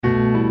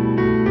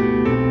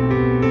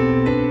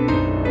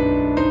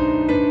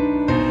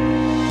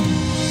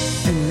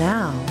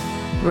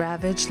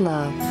Ravage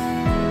Love.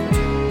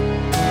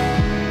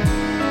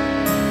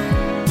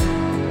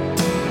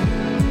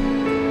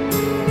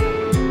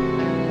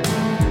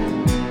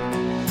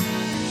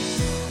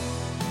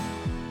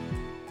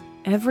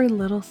 Every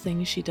little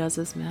thing she does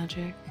is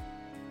magic.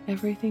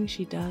 Everything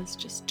she does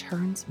just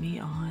turns me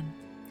on.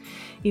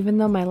 Even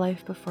though my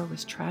life before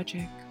was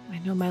tragic, I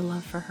know my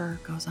love for her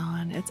goes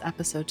on. It's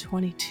episode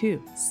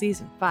 22,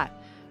 season 5,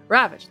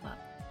 Ravage Love.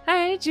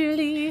 Hi,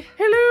 Julie.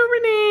 Hello,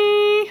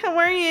 Renee. How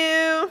are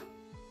you?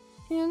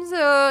 I'm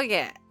so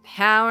good.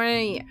 How are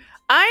you?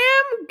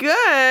 I am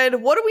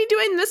good. What are we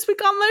doing this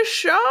week on the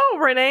show,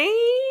 Renee?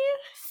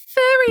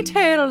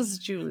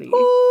 Fairytales, Julie.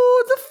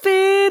 Oh, the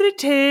fairy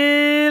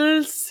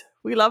tales.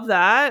 We love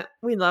that.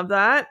 We love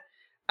that.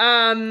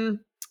 I'm,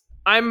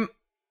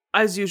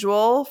 as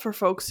usual, for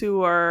folks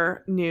who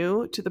are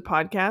new to the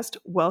podcast,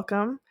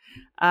 welcome.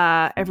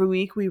 Every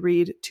week we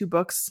read 2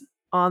 books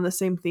on the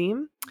same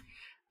theme.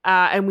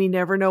 And we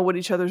never know what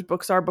each other's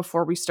books are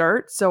before we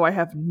start. So I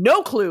have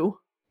no clue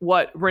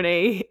what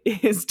Renee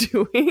is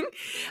doing.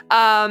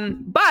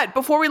 But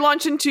before we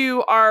launch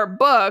into our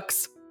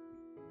books,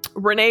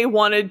 Renee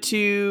wanted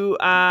to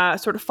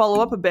sort of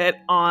follow up a bit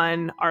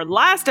on our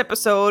last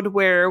episode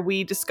where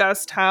we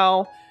discussed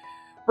how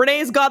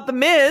Renee's got the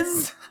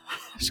Miz.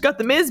 She's got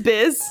the Miz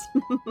biz.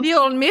 The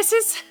old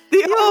missus.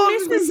 The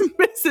old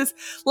missus.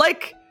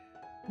 Like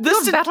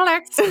the battle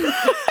axe.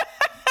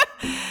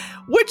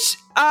 Which,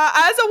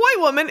 as a white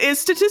woman, is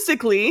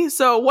statistically,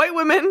 so white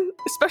women,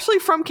 especially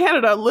from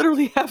Canada,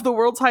 literally have the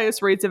world's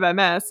highest rates of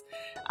MS.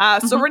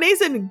 So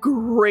Renee's in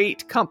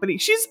great company.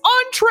 She's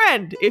on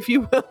trend, if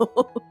you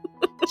will.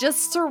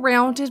 Just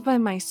surrounded by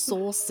my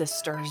soul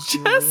sisters,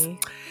 Julie.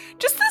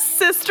 Just the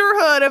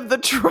sisterhood of the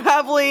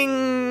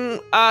traveling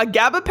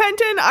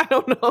gabapentin? I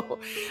don't know.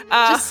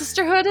 Just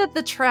sisterhood of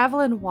the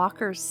traveling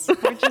walkers.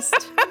 We're just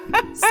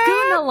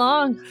scooting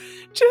along.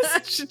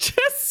 Just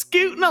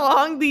scooting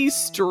along these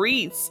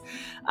streets.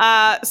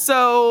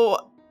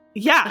 So,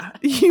 yeah,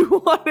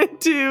 you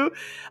wanted to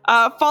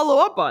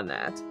follow up on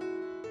that.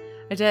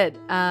 I did.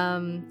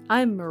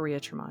 I'm Maria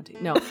Tremonti.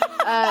 No.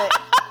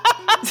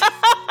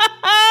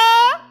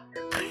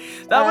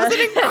 That was an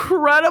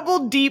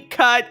incredible deep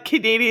cut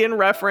Canadian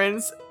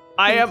reference.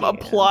 I am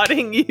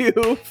applauding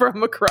you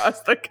from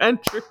across the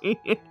country.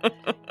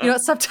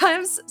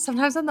 Sometimes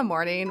in the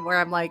morning where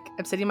I'm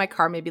sitting in my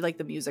car, maybe like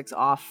the music's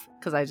off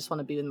because I just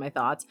want to be in my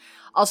thoughts.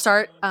 I'll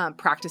start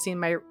practicing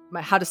my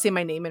how to say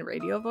my name in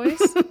radio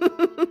voice.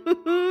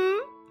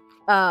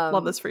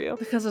 Love this for you.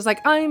 Because it's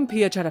like, I'm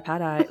Pia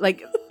Chattopadhyay.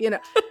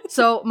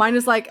 So mine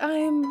is like,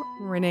 I'm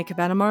Renee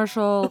Cabana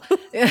Marshall.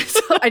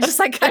 So I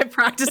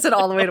practice it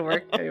all the way to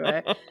work.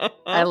 Anyway,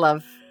 I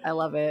love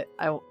it.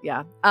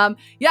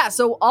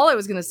 So all I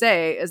was going to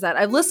say is that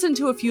I've listened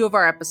to a few of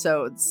our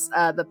episodes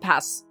the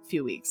past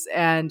few weeks,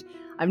 and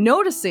I'm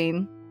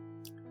noticing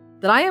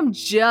that I am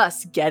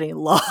just getting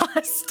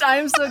lost.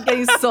 I'm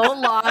getting so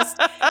lost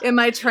in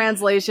my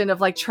translation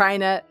of trying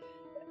to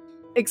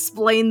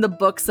explain the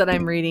books that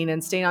I'm reading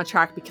and staying on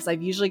track, because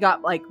I've usually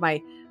got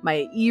my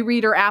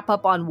e-reader app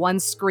up on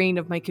one screen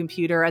of my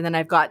computer, and then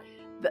I've got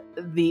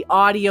the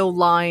audio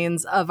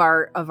lines of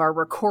our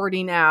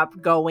recording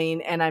app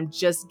going, and I'm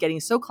just getting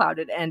so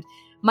clouded. And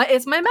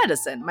it's my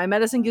medicine. My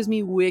medicine gives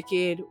me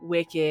wicked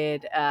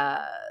brain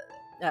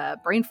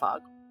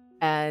fog,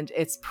 and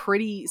it's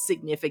pretty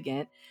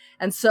significant.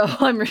 And so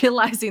I'm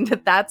realizing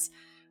that that's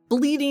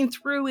bleeding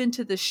through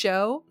into the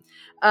show.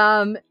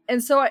 And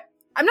so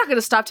I'm not going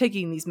to stop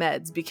taking these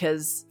meds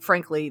because,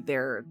 frankly,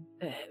 they're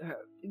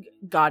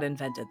God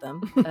invented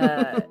them.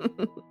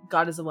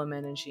 God is a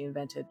woman, and she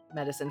invented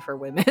medicine for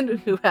women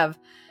who have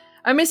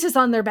a missus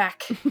on their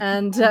back.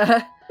 And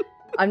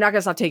I'm not going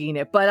to stop taking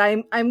it, but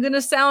I'm going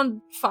to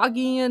sound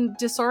foggy and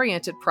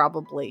disoriented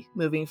probably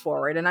moving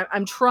forward. And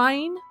I'm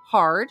trying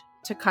hard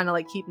to kind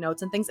of keep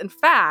notes and things. In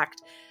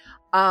fact,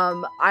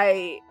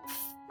 I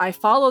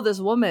follow this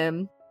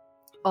woman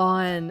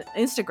on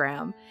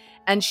Instagram,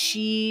 and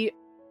she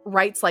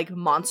writes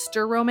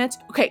monster romance.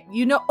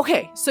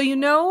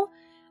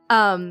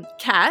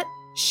 Kat,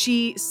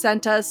 she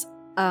sent us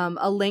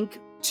a link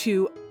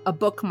to a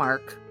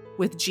bookmark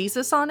with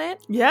Jesus on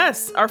it.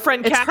 Yes, our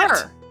friend Kat.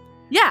 It's her.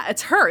 Yeah,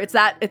 it's her. It's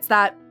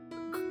that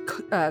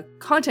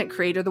content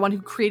creator, the one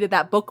who created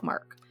that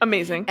bookmark.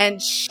 Amazing.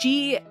 And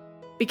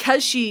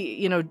because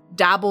she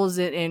dabbles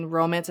in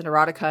romance and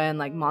erotica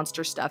and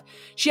monster stuff,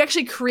 she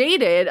actually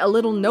created a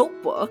little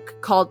notebook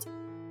called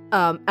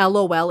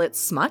LOL It's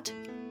Smut.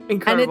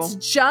 Incredible. And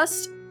it's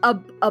just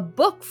a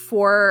book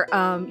for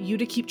you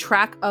to keep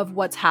track of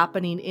what's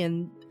happening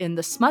in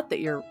the smut that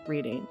you're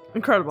reading.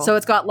 Incredible. So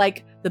it's got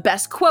the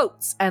best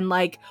quotes and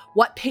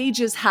what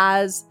pages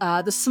has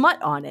the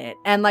smut on it,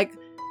 and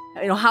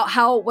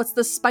how what's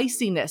the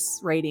spiciness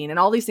rating and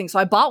all these things. So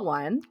I bought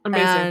one.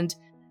 Amazing. And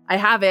I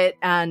have it,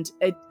 and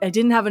I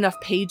didn't have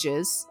enough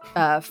pages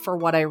for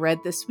what I read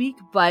this week,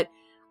 but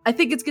I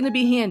think it's going to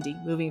be handy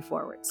moving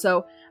forward.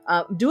 So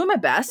doing my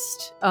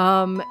best.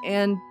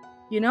 And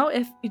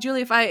if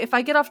Julie, if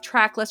I get off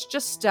track, let's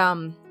just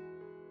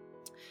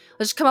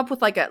Let's just come up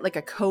with like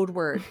a code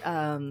word.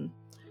 Caca.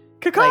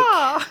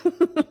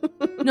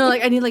 No,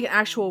 like I need like an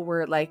actual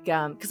word, like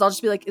because I'll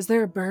just be like, is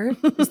there a bird?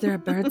 Is there a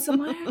bird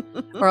somewhere?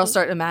 Or I'll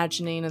start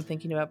imagining and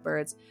thinking about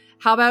birds.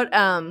 How about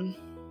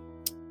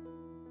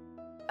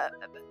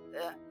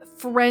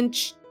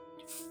French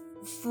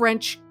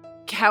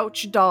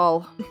couch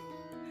doll?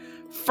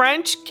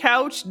 French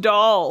couch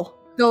doll.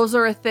 Those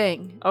are a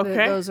thing.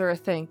 Okay. Those are a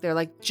thing. They're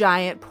like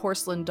giant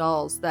porcelain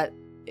dolls that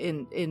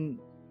in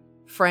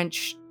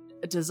French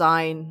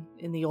design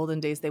in the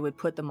olden days they would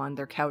put them on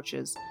their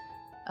couches.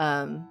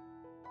 Or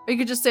you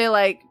could just say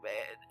like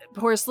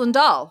porcelain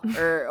doll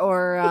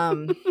or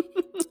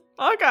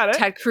I got it.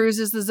 Ted Cruz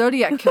is the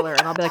Zodiac killer,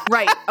 and I'll be like,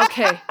 right,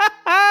 okay.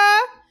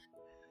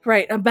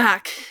 Right, I'm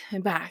back.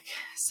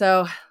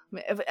 So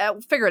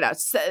figure it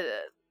out.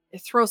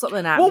 Throw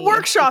something at me. We'll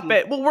workshop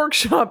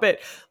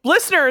it.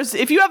 Listeners,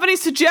 if you have any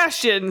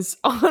suggestions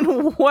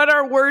on what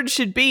our word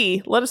should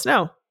be, let us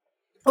know.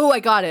 Oh,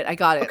 I got it.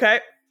 Okay.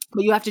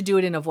 But you have to do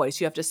it in a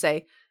voice. You have to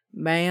say,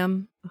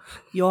 ma'am,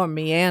 you're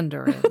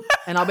meandering.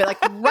 And I'll be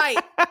like, right.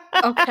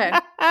 Okay.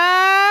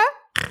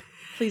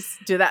 Please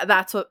do that.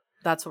 That's what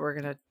we're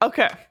going to.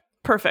 Okay.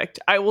 Perfect.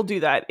 I will do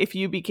that if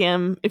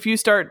you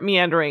start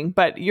meandering.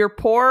 But your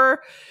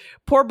poor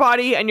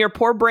body and your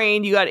poor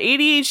brain, you got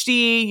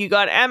ADHD, you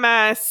got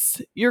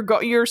MS,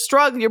 you're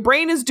struggling, your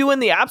brain is doing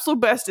the absolute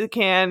best it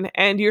can,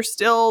 and you're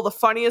still the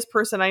funniest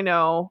person I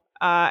know,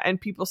 and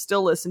people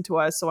still listen to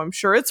us, so I'm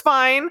sure it's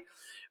fine.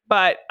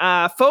 But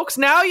folks,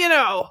 now you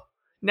know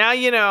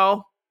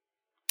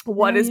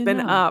what has been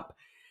up.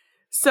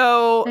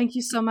 So thank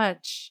you so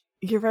much.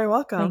 You're very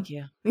welcome. Thank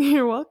you.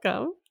 You're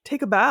welcome.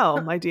 Take a bow,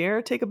 my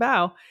dear. Take a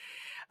bow.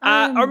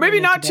 Or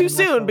maybe not too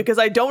soon, because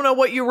I don't know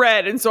what you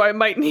read, and so I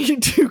might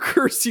need to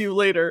curse you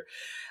later.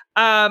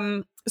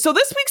 So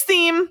this week's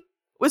theme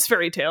was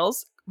fairy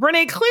tales.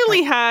 Renee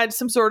clearly had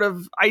some sort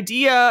of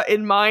idea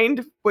in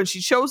mind when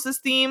she chose this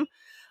theme.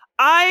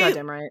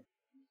 Goddamn right.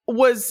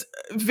 Was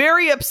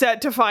very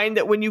upset to find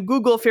that when you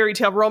Google fairy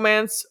tale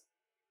romance,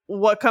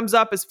 what comes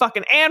up is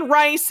fucking Anne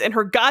Rice and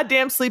her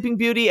goddamn Sleeping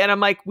Beauty, and I'm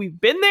like, we've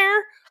been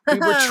there. We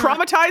were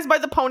traumatized by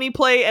the pony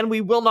play, and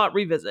we will not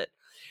revisit.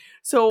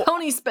 So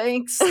Pony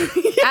Spanx.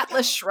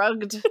 Atlas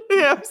shrugged.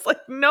 Yeah, I was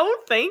like, no,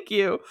 thank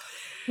you.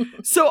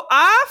 So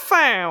I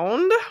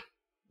found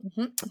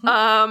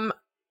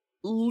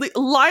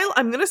Lila.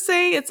 I'm gonna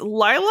say it's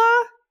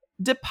Lila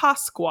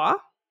DiPasqua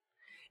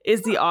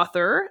is the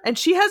author, and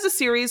she has a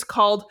series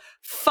called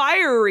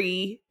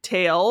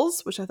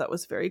Fairytales, which I thought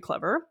was very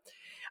clever.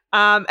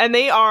 And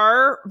they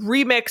are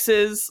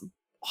remixes,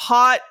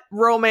 hot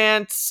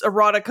romance,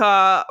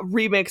 erotica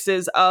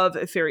remixes of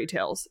fairy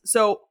tales.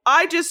 So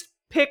I just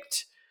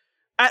picked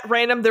at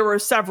random. There were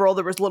several.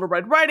 There was Little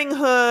Red Riding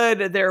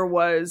Hood. There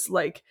was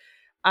like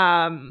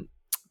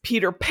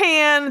Peter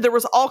Pan. There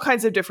was all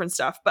kinds of different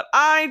stuff. But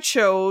I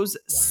chose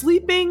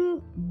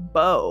Sleeping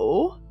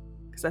Beau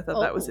because I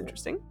thought that was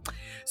interesting.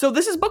 So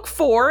this is book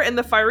 4 in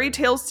the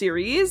Fairytales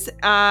series.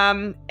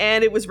 And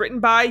it was written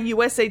by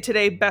USA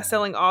Today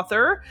bestselling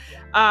author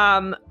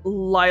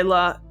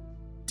Lila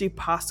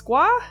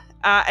DiPasqua.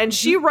 And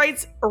she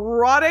writes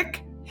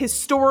erotic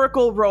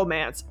historical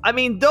romance. I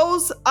mean,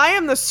 I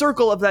am the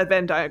circle of that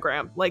Venn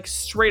diagram, like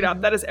straight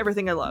up. That is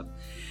everything I love.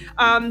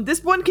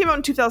 This one came out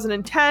in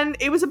 2010.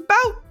 It was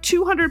about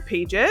 200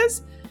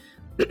 pages.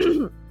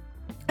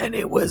 And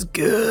it was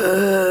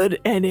good.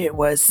 And it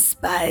was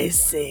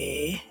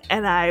spicy.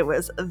 And I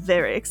was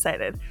very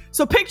excited.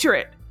 So picture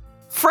it.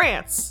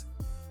 France,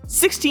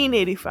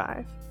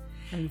 1685.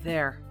 I'm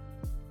there.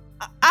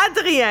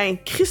 Adrien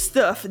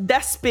Christophe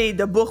d'Aspet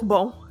de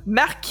Bourbon,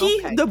 Marquis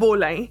de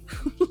Bolin,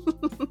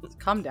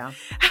 calm down,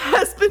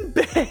 has been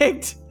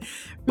begged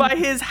by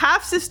his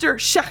half-sister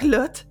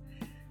Charlotte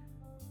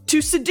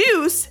to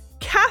seduce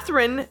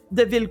Catherine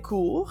de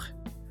Villecourt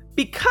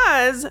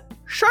because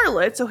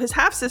Charlotte, so his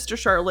half-sister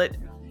Charlotte,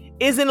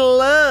 is in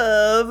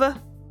love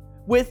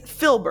with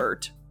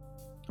Philbert,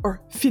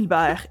 or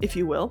Philbert, if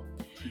you will.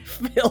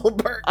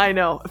 Philbert. I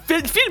know.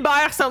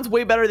 Philbert sounds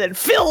way better than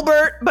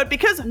Philbert, but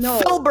because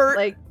Philbert...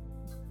 Like,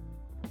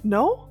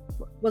 no?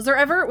 Was there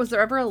ever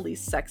a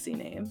least sexy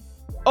name?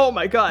 Oh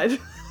my god.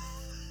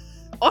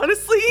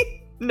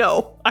 Honestly,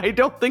 no. I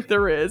don't think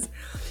there is.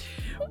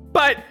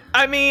 But,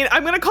 I mean,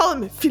 I'm going to call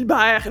him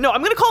Philbert. No,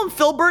 I'm going to call him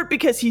Philbert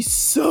because he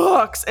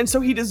sucks, and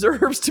so he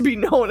deserves to be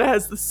known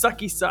as the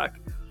sucky suck.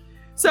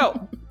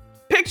 So,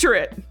 picture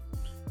it.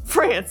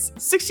 France,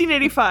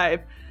 1685.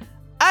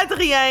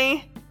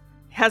 Adrien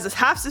has a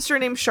half-sister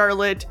named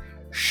Charlotte.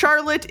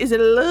 Charlotte is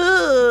in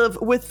love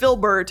with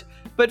Philbert,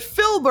 but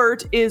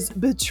Philbert is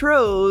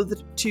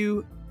betrothed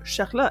to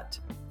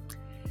Charlotte.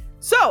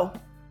 So,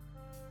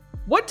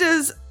 what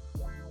does...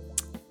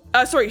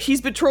 he's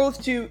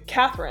betrothed to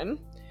Catherine.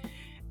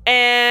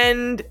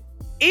 And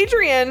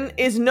Adrien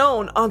is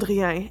known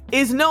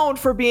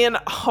for being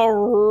a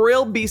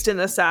real beast in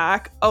the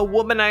sack, a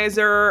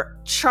womanizer,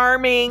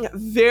 charming,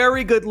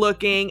 very good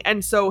looking.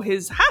 And so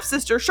his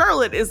half-sister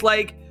Charlotte is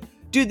like,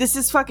 dude, this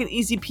is fucking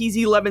easy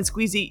peasy lemon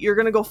squeezy. You're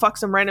gonna go fuck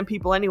some random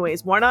people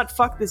anyways. Why not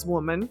fuck this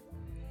woman?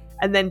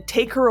 and then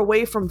take her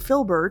away from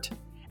Filbert,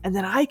 and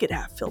then I could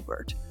have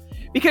Filbert.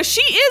 Because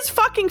she is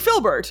fucking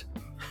Filbert.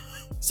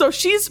 So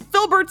she's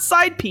Filbert's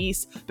side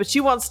piece, but she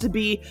wants to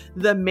be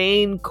the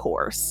main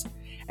course.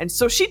 And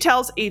so she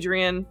tells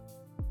Adrian,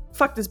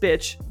 fuck this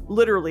bitch,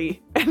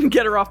 literally, and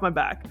get her off my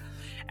back.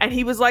 And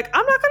he was like,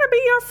 I'm not gonna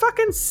be your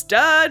fucking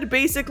stud,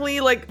 basically.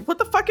 Like, what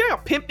the fuck? You're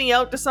gonna pimp me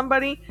out to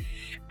somebody?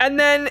 And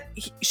then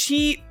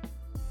she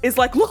is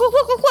like,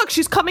 look,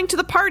 she's coming to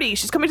the party.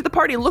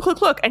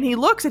 Look. And he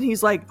looks and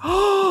he's like,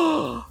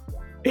 oh,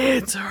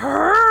 it's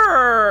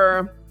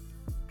her.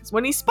 Because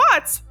when he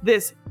spots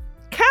this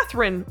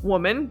Catherine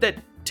woman that,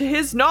 to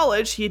his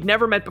knowledge, he had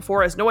never met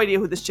before, has no idea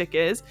who this chick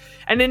is.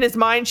 And in his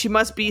mind, she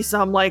must be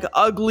some like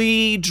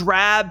ugly,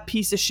 drab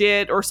piece of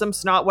shit or some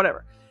snot,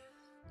 whatever.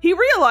 He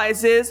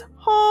realizes,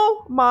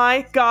 oh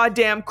my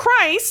goddamn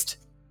Christ,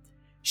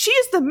 she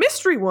is the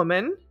mystery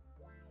woman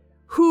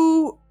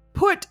who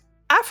put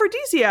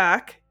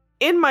aphrodisiac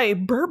in my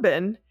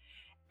bourbon,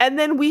 and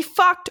then we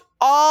fucked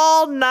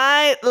all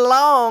night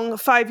long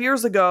 5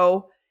 years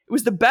ago. It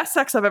was the best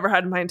sex I've ever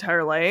had in my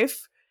entire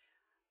life.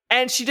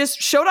 And she just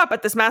showed up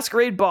at this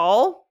masquerade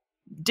ball,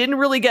 didn't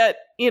really get,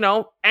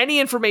 any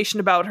information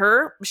about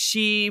her.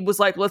 She was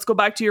like, let's go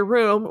back to your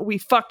room. We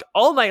fucked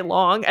all night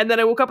long. And then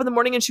I woke up in the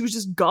morning and she was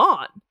just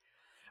gone.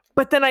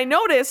 But then I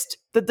noticed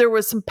that there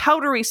was some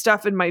powdery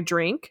stuff in my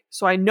drink.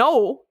 So I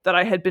know that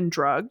I had been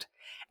drugged.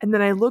 And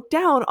then I looked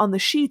down on the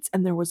sheets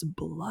and there was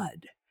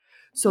blood.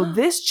 So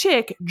this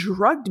chick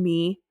drugged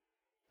me,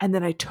 and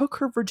then I took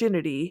her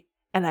virginity,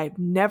 and I've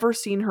never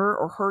seen her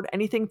or heard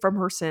anything from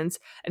her since.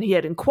 And he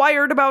had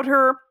inquired about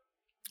her.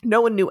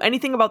 No one knew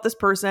anything about this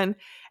person.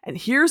 And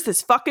here's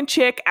this fucking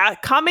chick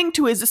coming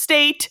to his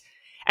estate,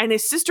 and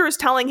his sister is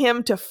telling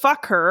him to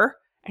fuck her.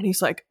 And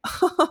he's like,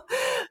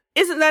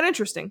 isn't that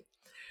interesting?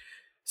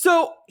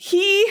 So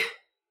he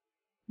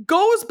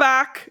goes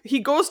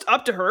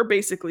up to her,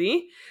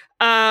 basically,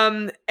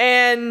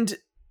 and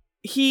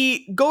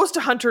he goes to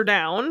hunt her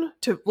down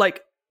to,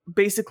 like,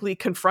 basically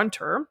confront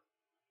her.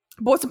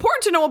 But what's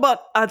important to know about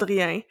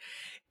Adrien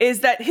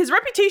is that his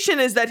reputation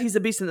is that he's a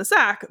beast in the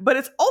sack, but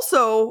it's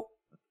also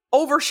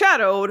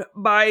overshadowed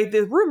by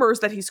the rumors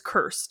that he's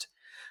cursed.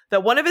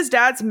 That one of his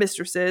dad's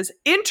mistresses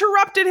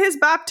interrupted his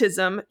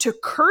baptism to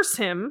curse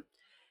him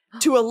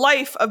to a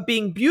life of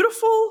being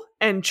beautiful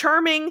and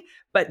charming,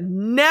 but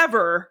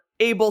never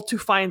able to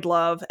find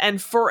love,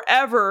 and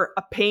forever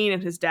a pain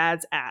in his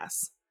dad's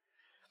ass.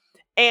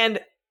 And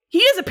he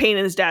is a pain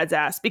in his dad's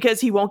ass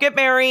because he won't get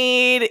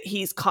married.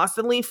 He's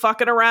constantly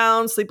fucking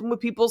around, sleeping with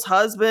people's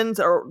husbands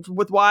or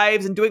with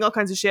wives and doing all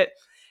kinds of shit.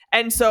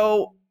 And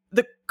so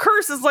the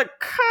curse is like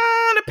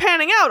kind of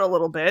panning out a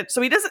little bit.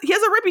 So he has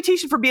a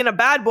reputation for being a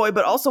bad boy,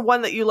 but also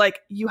one that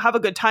you have a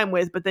good time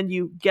with, but then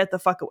you get the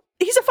fuck away.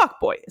 He's a fuck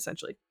boy,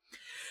 essentially.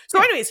 So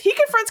anyways, he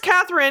confronts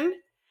Catherine,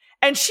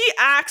 and she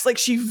acts like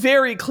she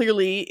very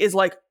clearly is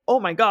like,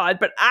 oh my God,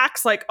 but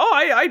acts like, oh,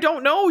 I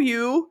don't know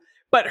you.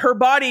 But her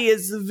body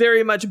is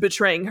very much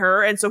betraying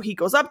her. And so he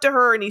goes up to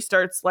her and he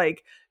starts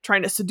like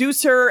trying to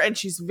seduce her, and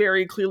she's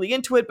very clearly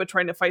into it, but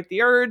trying to fight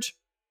the urge.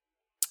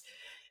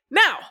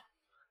 Now,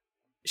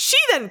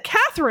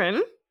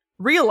 Catherine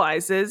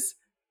realizes,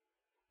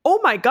 oh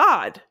my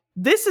God,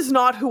 this is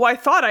not who I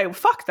thought I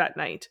fucked that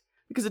night.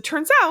 Because it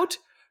turns out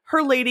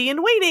her lady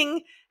in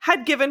waiting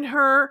had given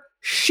her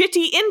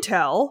shitty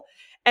intel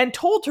and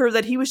told her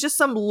that he was just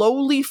some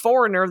lowly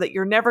foreigner that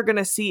you're never going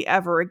to see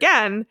ever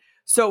again.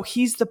 So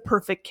he's the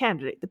perfect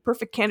candidate. The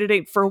perfect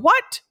candidate for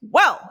what?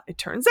 Well, it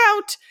turns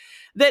out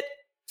that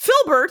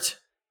Filbert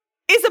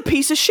is a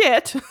piece of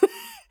shit.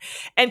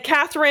 And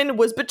Catherine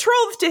was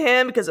betrothed to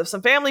him because of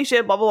some family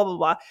shit, blah, blah, blah, blah,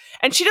 blah.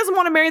 And she doesn't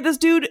want to marry this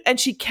dude, and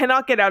she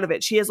cannot get out of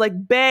it. She has like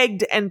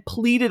begged and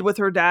pleaded with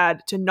her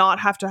dad to not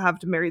have to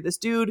marry this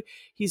dude.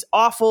 He's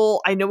awful.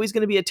 I know he's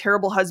going to be a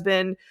terrible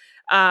husband.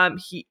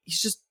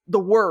 He's just the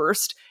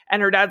worst.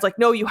 And her dad's like,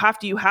 no, you have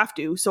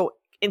to. So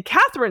in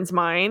Catherine's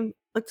mind,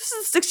 like, this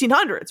is the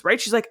 1600s, right?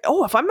 She's like,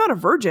 oh, if I'm not a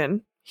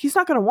virgin, he's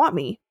not going to want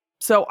me.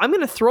 So I'm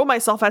going to throw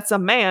myself at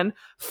some man,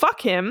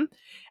 fuck him,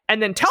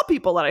 and then tell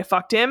people that I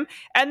fucked him,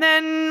 and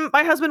then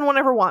my husband won't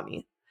ever want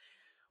me.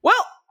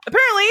 Well,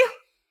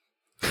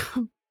 apparently,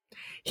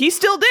 he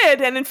still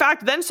did, and in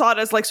fact, then saw it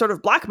as like sort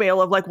of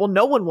blackmail of like, well,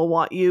 no one will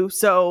want you,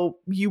 so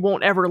you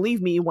won't ever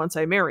leave me once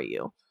I marry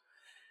you.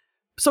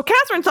 So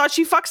Catherine thought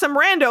she fucked some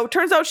rando.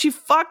 Turns out she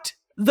fucked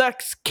the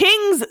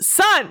king's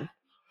son.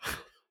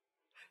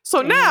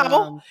 So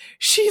now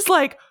she's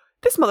like,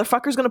 this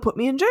motherfucker's going to put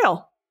me in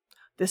jail.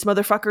 This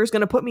motherfucker is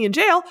going to put me in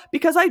jail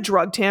because I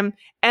drugged him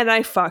and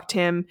I fucked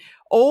him.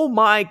 Oh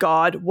my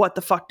God, what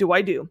the fuck do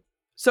I do?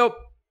 So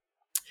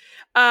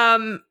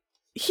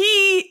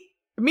he,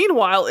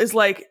 meanwhile, is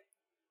like,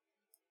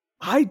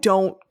 I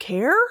don't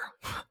care.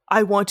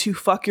 I want to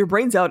fuck your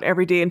brains out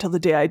every day until the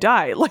day I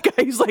die. Like,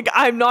 he's like,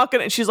 I'm not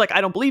going to. She's like, I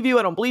don't believe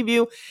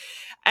you.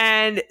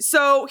 And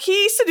so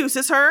he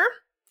seduces her.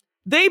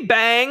 They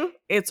bang.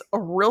 It's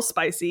real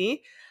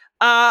spicy.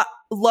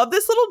 Love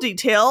this little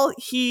detail.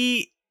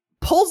 He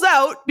pulls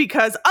out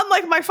because,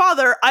 unlike my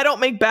father, I don't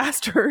make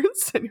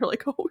bastards. And you're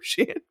like, oh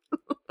shit.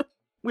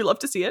 We love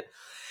to see it.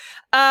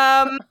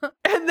 And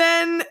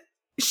then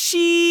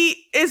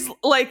she is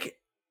like,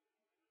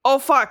 oh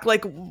fuck,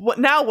 like what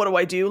do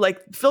I do? Like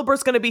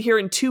Filbert's gonna be here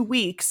in 2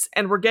 weeks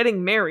and we're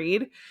getting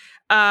married.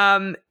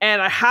 And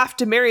I have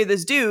to marry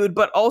this dude,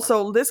 but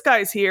also this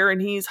guy's here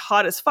and he's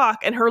hot as fuck.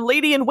 And her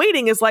lady in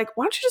waiting is like,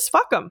 why don't you just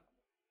fuck him?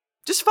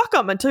 Just fuck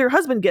him until your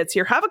husband gets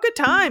here. Have a good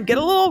time. Get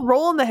a little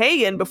roll in the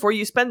hay in before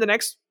you spend the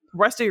next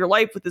rest of your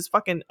life with this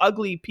fucking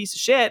ugly piece of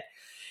shit.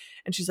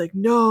 And she's like,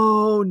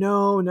 no.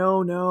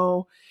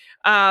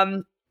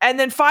 And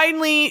then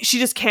finally, she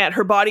just can't.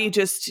 Her body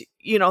just,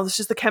 it's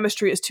just the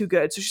chemistry is too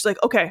good. So she's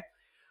like, okay,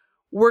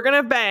 we're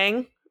going to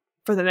bang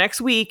for the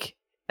next week.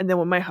 And then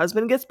when my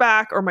husband gets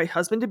back, or my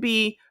husband to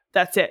be,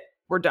 that's it.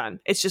 We're done.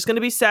 It's just going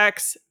to be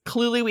sex.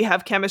 Clearly, we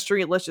have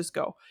chemistry. Let's just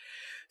go.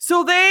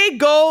 So they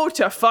go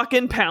to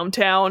fucking Pound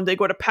Town. They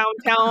go to Pound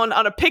Town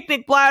on a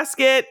picnic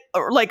basket,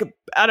 or like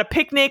at a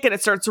picnic, and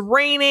it starts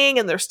raining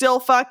and they're still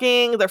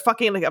fucking. They're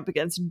fucking like up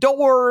against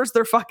doors.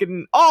 They're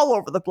fucking all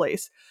over the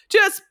place.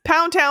 Just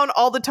Pound Town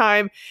all the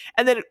time.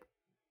 And then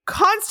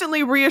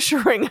constantly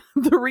reassuring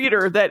the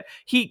reader that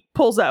he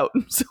pulls out.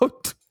 So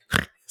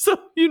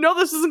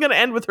this isn't going to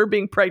end with her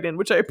being pregnant,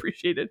 which I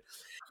appreciated.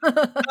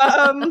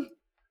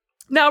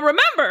 Now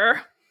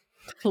remember,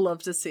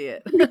 love to see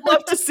it.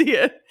 Love to see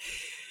it.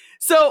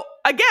 So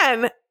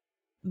again,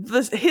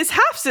 his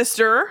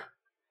half-sister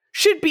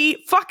should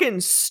be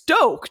fucking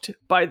stoked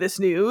by this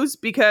news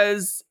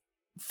because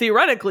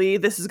theoretically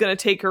this is going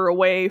to take her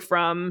away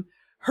from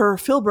her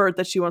Filbert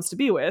that she wants to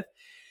be with.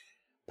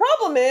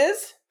 Problem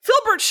is,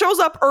 Filbert shows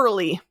up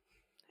early.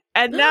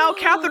 And now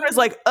Catherine is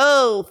like,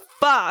 oh,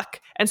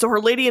 fuck. And so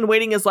her lady in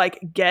waiting is like,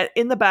 get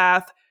in the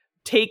bath,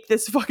 take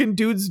this fucking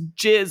dude's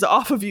jizz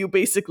off of you,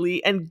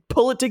 basically, and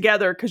pull it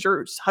together because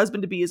your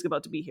husband-to-be is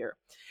about to be here.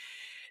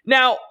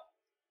 Now,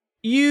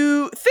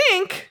 you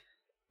think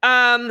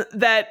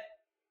that,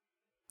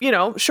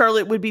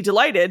 Charlotte would be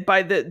delighted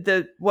by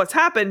the what's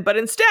happened, but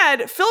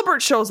instead,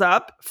 Filbert shows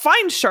up,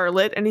 finds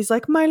Charlotte, and he's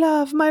like, my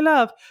love,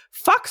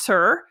 fucks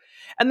her.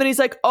 And then he's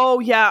like, oh,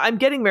 yeah, I'm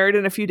getting married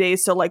in a few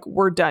days, so, like,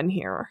 we're done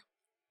here.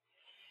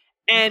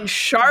 And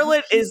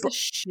Charlotte is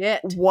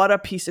shit. What a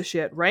piece of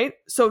shit, right?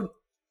 So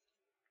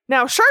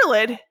now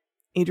Charlotte,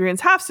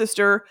 Adrian's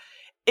half-sister,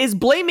 is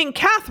blaming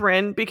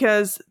Catherine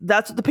because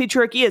that's what the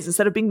patriarchy is.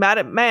 Instead of being mad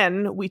at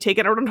men, we take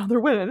it out on other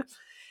women.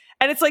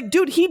 And it's like,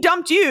 dude, he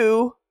dumped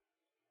you.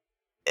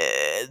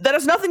 That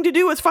has nothing to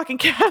do with fucking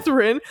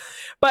Catherine.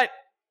 But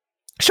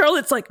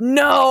Charlotte's like,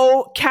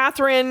 no,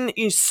 Catherine,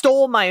 you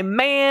stole my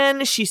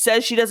man. She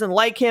says she doesn't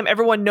like him.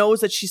 Everyone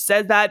knows that she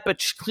said that,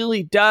 but she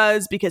clearly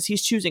does because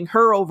he's choosing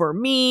her over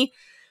me.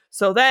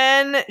 So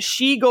then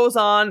she goes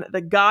on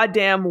the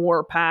goddamn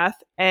warpath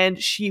and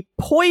she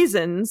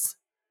poisons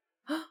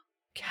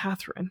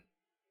Catherine.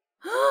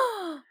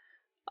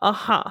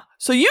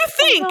 So you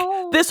think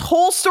this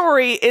whole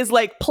story is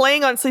like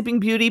playing on Sleeping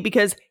Beauty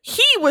because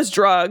he was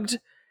drugged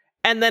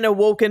and then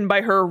awoken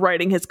by her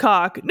riding his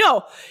cock.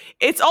 No,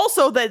 it's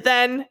also that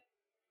then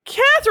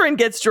Catherine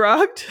gets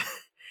drugged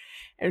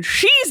and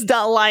she's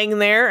lying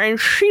there and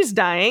she's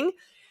dying.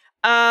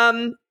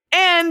 And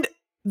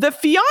the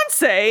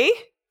fiance,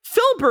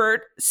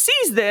 Filbert,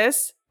 sees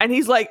this and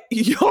he's like,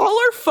 y'all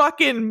are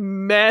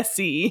fucking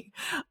messy.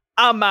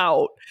 I'm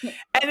out.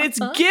 And it's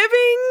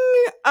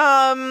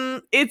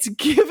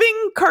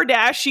giving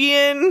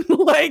Kardashian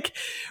like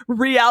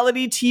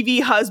reality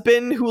TV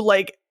husband who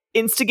like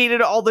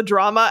instigated all the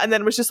drama and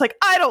then was just like,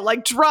 I don't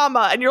like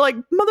drama. And you're like,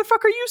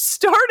 motherfucker, you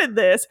started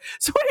this.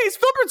 So anyways,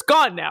 Filbert's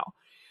gone now.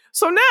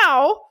 So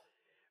now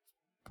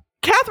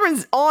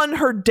Catherine's on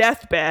her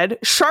deathbed.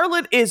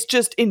 Charlotte is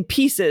just in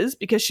pieces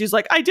because she's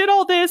like, I did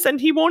all this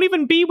and he won't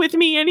even be with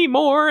me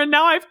anymore. And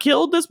now I've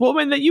killed this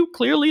woman that you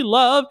clearly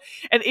love.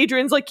 And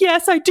Adrian's like,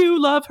 yes, I do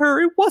love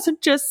her. It wasn't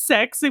just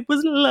sex. It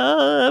was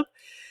love.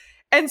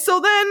 And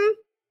so then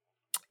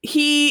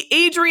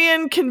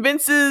Adrian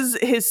convinces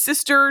his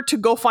sister to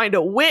go find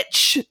a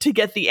witch to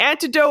get the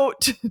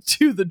antidote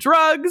to the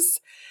drugs.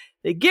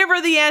 They give her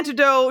the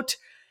antidote.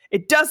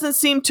 It doesn't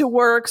seem to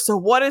work. So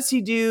what does he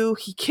do?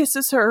 He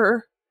kisses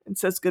her and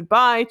says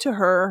goodbye to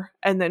her.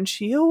 And then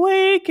she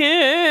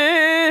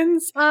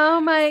awakens. Oh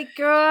my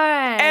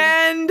God.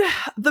 And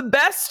the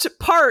best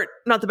part,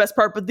 not the best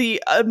part, but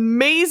the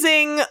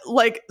amazing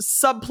like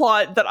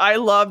subplot that I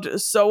loved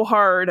so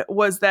hard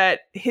was that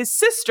his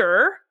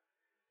sister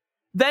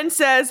then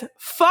says,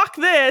 fuck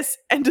this,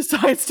 and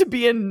decides to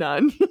be a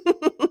nun.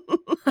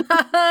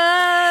 Nice.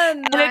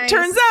 And it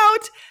turns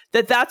out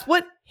that that's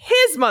what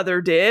his mother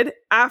did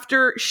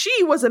after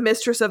she was a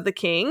mistress of the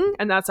king,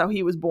 and that's how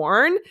he was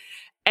born.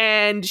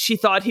 And she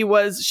thought she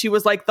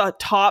was like the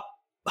top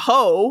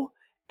hoe,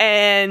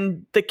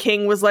 and the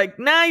king was like,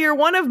 nah, you're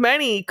one of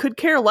many, could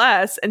care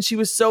less. And she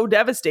was so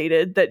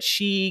devastated that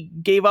she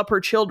gave up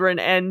her children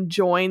and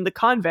joined the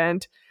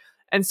convent.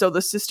 And so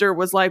the sister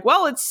was like,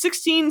 well, it's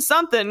 16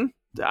 something.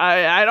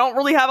 I don't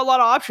really have a lot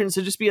of options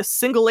to just be a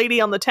single lady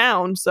on the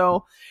town.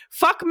 So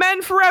fuck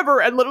men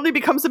forever, and literally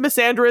becomes a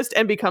misandrist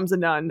and becomes a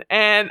nun.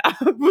 And I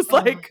was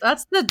like,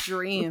 that's the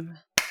dream.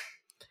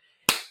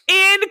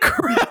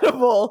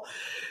 Incredible.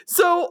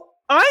 So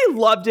I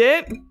loved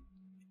it.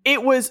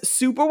 It was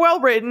super well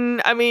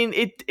written. I mean,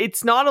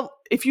 it's not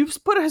if you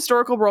put a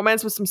historical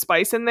romance with some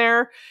spice in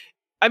there,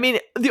 I mean,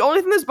 the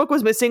only thing this book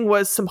was missing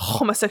was some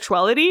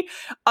homosexuality.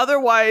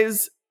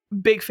 Otherwise,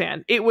 big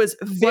fan. It was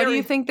very... What do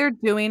you think they're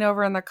doing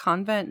over in the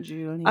convent,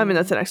 Julie? I mean,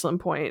 that's an excellent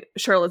point.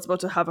 Charlotte's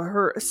about to have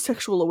her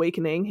sexual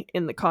awakening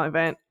in the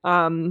convent.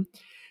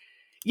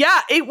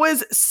 Yeah, it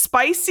was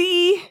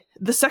spicy.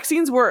 The sex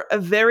scenes were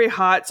very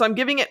hot. So I'm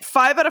giving it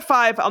 5 out of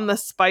 5 on the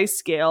spice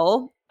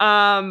scale.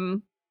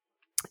 And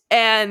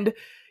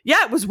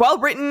yeah, it was well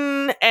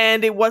written,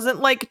 and it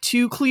wasn't like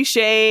too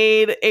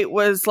cliched. It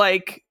was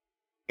like,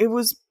 it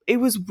was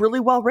really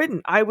well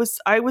written. I was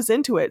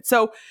into it.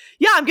 So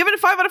yeah, I'm giving it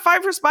 5 out of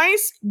 5 for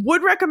spice.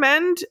 Would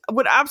recommend,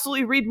 would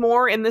absolutely read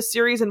more in this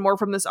series and more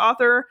from this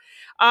author.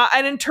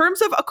 And in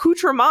terms of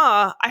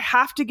accoutrement, I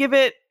have to give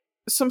it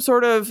some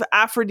sort of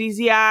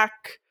aphrodisiac.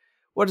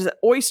 What is it?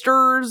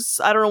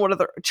 Oysters. I don't know what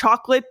other,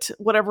 chocolate,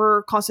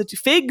 whatever constitute,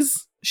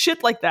 figs,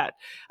 shit like that.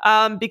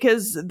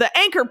 Because the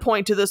anchor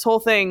point to this whole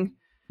thing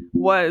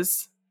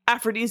was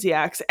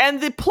aphrodisiacs.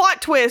 And the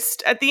plot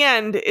twist at the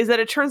end is that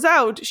it turns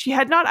out she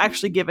had not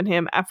actually given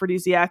him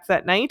aphrodisiac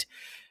that night,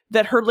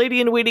 that her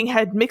lady in waiting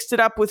had mixed it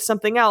up with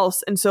something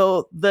else. And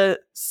so the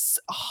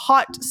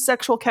hot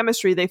sexual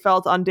chemistry they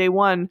felt on day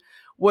one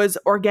was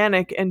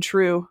organic and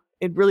true.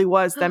 It really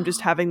was them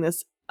just having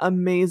this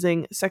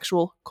amazing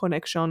sexual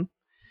connection.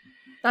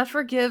 That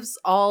forgives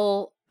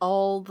all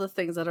the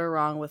things that are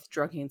wrong with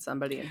drugging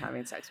somebody and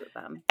having sex with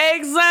them.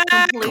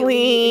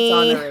 Exactly.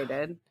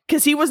 Exonerated.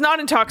 Because he was not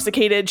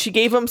intoxicated. She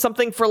gave him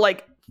something for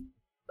like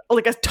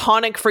a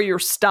tonic for your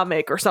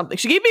stomach or something.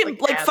 She gave me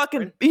like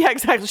fucking, yeah,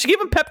 exactly. She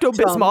gave him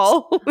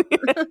Pepto-Bismol.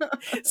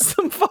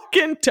 Some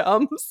fucking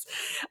Tums.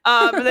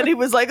 And then he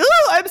was like,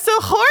 oh, I'm so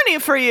horny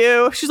for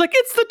you. She's like,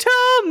 it's the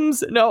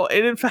Tums. No,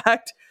 it in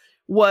fact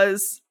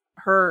was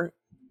her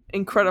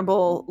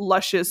incredible,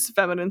 luscious,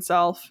 feminine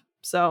self.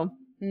 So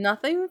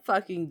nothing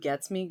fucking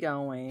gets me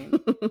going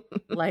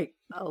like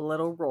a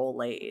little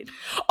Rolade.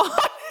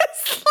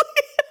 Honestly,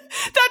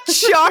 that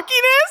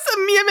chalkiness,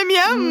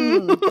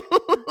 yum.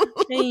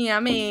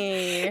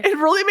 Yummy. It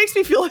really makes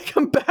me feel like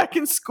I'm back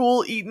in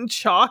school eating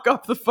chalk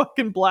off the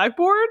fucking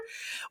blackboard.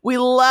 We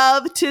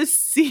love to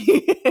see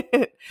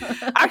it.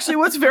 Actually,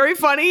 what's very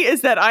funny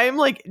is that I am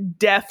like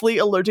deathly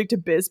allergic to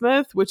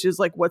bismuth, which is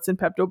like what's in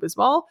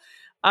Pepto-Bismol.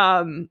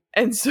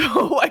 And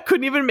so I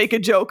couldn't even make a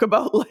joke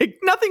about like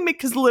nothing,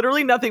 because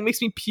literally nothing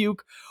makes me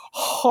puke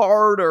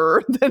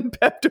harder than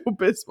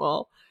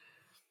Pepto-Bismol.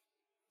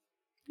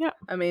 Yeah.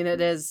 I mean,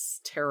 it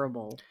is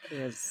terrible. It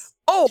is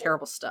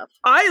terrible stuff.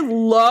 I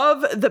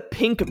love the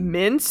pink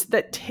mints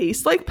that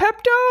taste like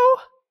Pepto.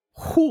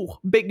 Whew,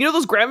 big. You know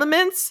those grandma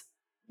mints?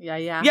 Yeah.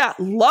 Yeah,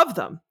 love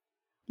them.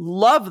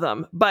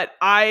 But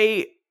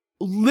I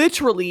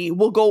literally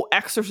will go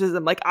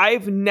exorcism. Like,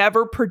 I've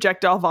never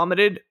projectile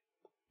vomited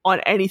on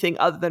anything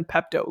other than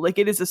Pepto. Like,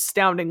 it is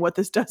astounding what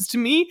this does to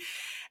me.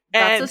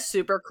 That's a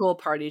super cool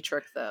party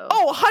trick, though.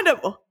 Oh,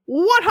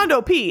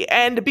 100p.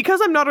 And because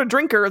I'm not a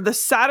drinker, the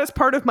saddest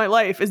part of my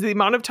life is the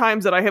amount of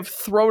times that I have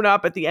thrown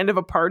up at the end of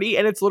a party,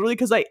 and it's literally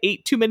because I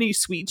ate too many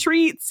sweet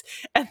treats,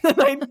 and then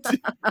I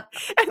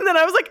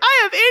was like, I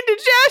have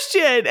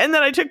indigestion, and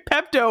then I took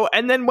Pepto,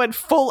 and then went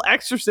full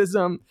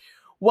exorcism.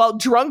 While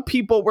drunk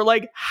people were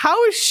like,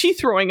 how is she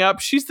throwing up?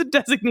 She's the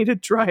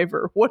designated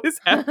driver. What is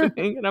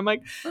happening? And I'm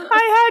like, I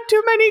had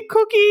too many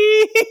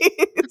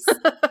cookies.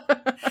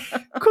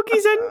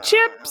 Cookies and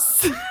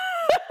chips.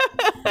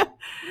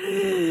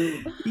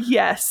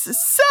 Yes.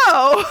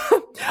 So,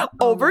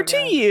 over to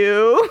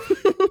you.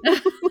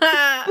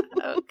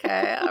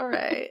 Okay. All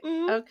right.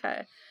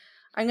 Okay.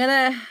 I'm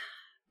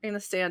gonna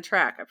stay on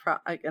track.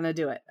 I'm gonna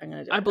do it.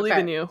 I believe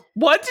in you.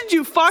 What did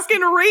you fucking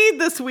read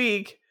this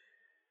week?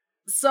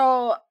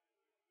 So,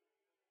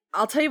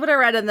 I'll tell you what I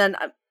read, and then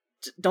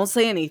don't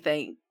say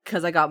anything,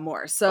 because I got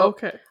more. So,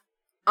 okay.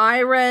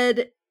 I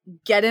read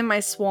Get in My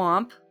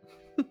Swamp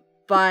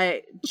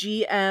by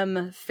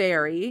G.M.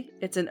 Fairy.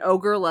 It's an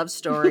ogre love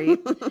story.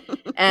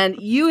 And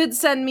you had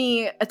sent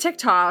me a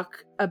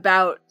TikTok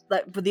about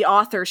the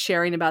author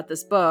sharing about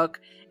this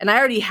book, and I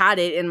already had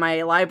it in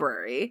my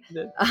library.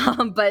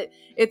 But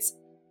it's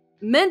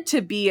meant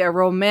to be a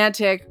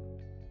romantic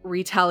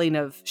retelling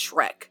of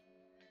Shrek.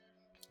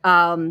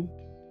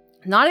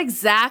 Not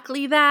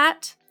exactly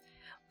that,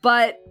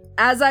 but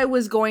as I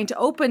was going to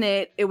open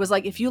it, it was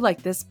like, if you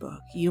like this book,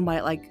 you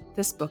might like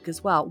this book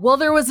as well. Well,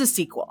 there was a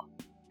sequel.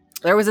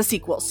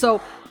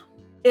 So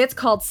it's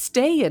called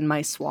Stay in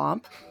My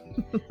Swamp.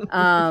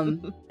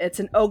 It's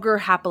an ogre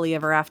happily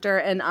ever after,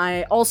 and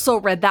I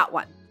also read that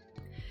one.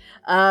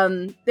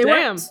 They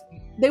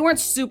weren't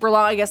super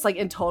long, I guess, like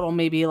in total,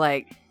 maybe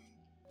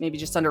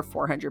just under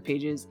 400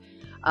 pages.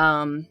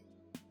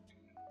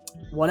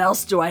 What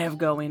else do I have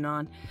going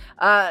on?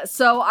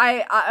 So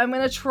I'm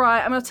gonna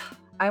try.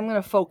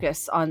 gonna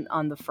focus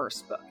on the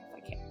first book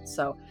if I can.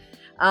 So,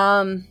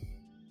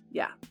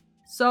 yeah.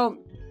 So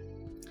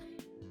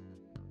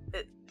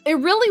it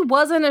really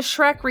wasn't a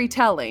Shrek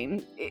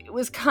retelling. It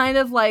was kind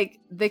of like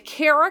the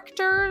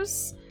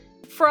characters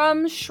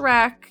from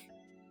Shrek.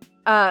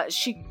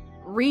 She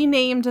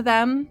renamed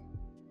them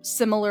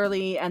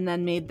similarly and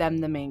then made them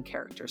the main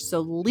characters.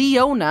 So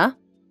Leona.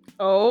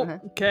 Oh,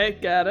 okay,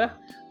 gotta.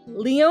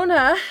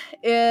 Leona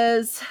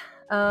is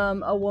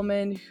a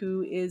woman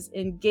who is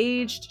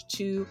engaged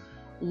to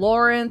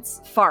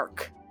Lawrence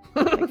Fark.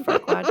 Like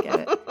Farquaad,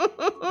 get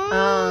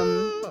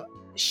it?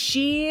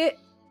 She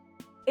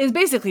is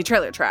basically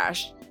trailer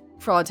trash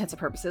for all intents and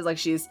purposes. Like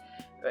she's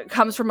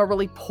comes from a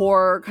really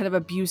poor, kind of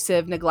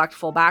abusive,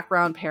 neglectful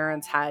background.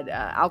 Parents had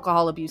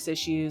alcohol abuse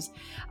issues.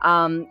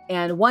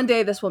 And one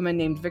day this woman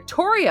named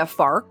Victoria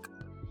Fark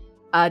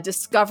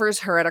discovers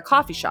her at a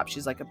coffee shop.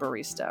 She's like a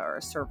barista or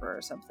a server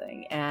or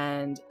something,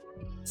 and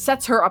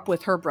sets her up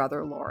with her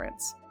brother,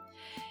 Lawrence.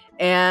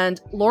 And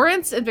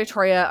Lawrence and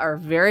Victoria are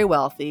very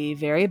wealthy,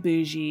 very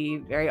bougie,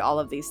 very all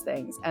of these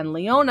things. And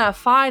Leona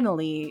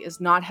finally is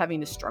not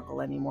having to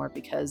struggle anymore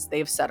because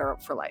they've set her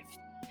up for life.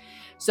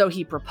 So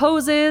he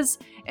proposes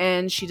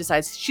and she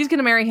decides she's going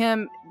to marry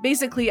him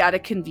basically out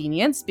of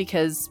convenience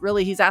because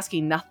really he's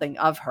asking nothing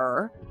of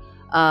her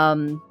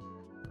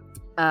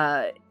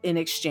in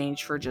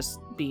exchange for just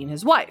being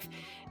his wife.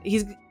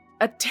 He's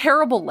a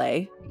terrible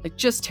lay, like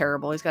just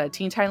terrible. He's got a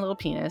teeny tiny little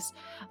penis.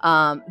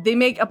 They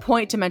make a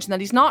point to mention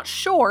that he's not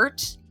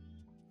short.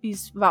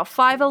 He's about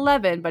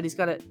 5'11", but he's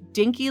got a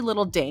dinky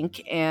little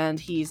dink and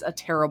he's a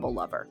terrible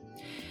lover.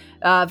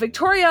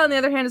 Victoria, on the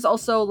other hand, is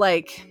also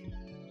like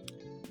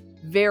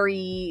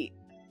very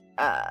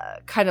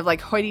kind of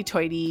like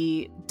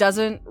hoity-toity,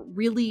 doesn't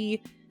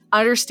really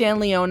understand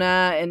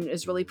Leona and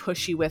is really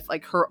pushy with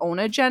like her own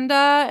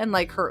agenda and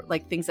like her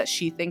like things that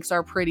she thinks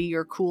are pretty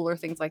or cool or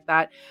things like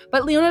that.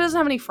 But Leona doesn't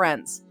have any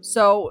friends.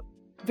 So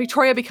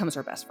Victoria becomes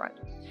her best friend.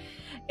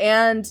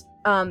 And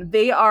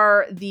they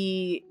are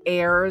the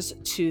heirs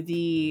to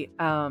the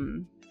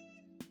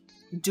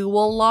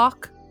dual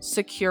lock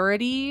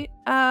security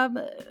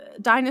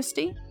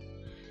dynasty.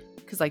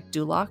 Because like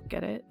Duloc,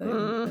 get it?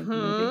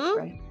 Mm-hmm.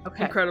 Right.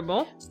 Okay.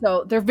 Incredible.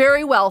 So they're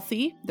very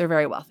wealthy.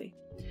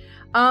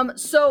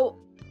 So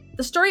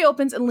the story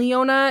opens and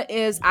Leona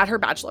is at her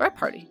bachelorette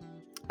party.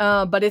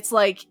 But it's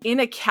like in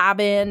a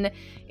cabin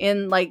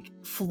in like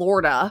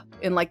Florida,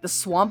 in like the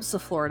swamps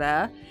of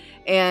Florida.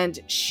 And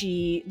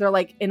they're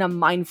like in a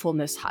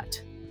mindfulness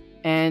hut.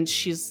 And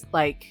she's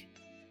like,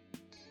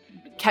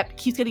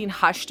 keeps getting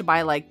hushed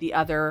by like the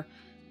other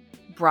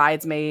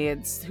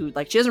bridesmaids who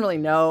like she doesn't really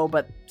know,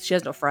 but she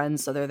has no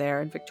friends, so they're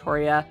there. And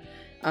Victoria,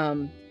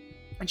 and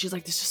she's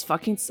like, this just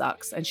fucking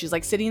sucks. And she's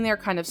like sitting there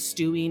kind of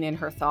stewing in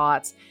her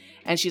thoughts.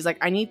 And she's like,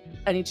 I need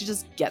to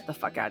just get the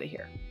fuck out of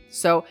here.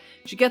 So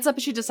she gets up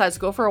and she decides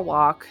to go for a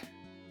walk.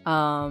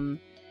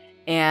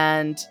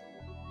 And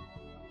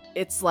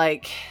it's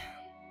like,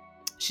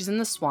 she's in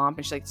the swamp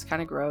and she's like, it's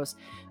kind of gross.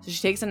 So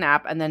she takes a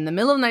nap. And then in the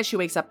middle of the night, she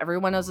wakes up.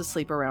 Everyone is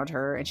asleep around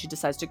her. And she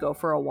decides to go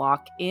for a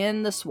walk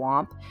in the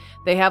swamp.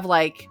 They have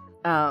like,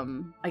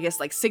 I guess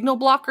like signal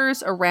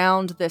blockers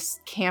around this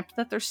camp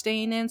that they're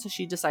staying in. So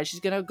she decides she's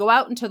going to go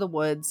out into the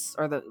woods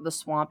or the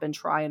swamp and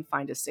try and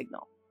find a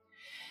signal.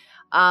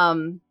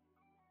 Cut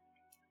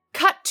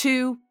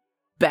to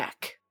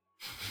Beck,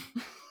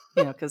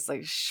 cause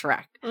like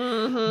Shrek.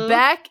 Mm-hmm.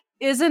 Beck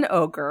is an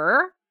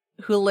ogre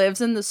who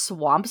lives in the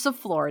swamps of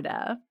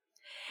Florida.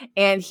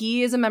 And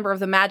he is a member of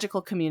the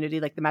magical community,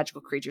 like the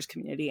magical creatures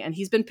community. And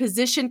he's been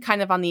positioned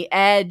kind of on the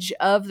edge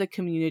of the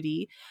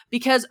community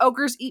because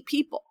ogres eat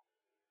people.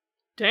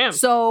 Damn.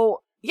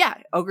 So yeah,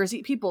 ogres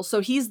eat people. So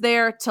he's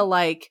there to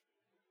like,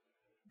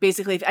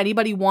 basically if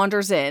anybody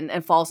wanders in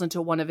and falls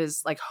into one of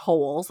his like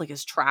holes, like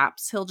his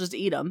traps, he'll just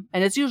eat them.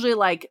 And it's usually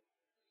like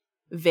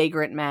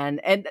vagrant men.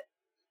 And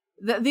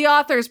the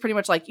author is pretty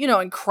much like,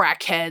 and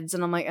crackheads.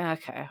 And I'm like,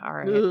 okay, all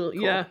right. Cool.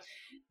 Yeah.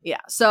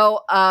 Yeah.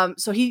 So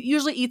he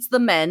usually eats the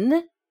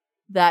men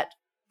that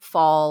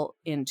fall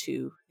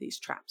into these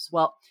traps.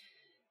 Well,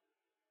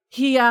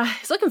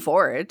 he's looking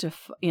forward to,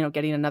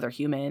 getting another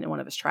human in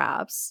one of his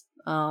traps.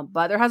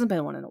 But there hasn't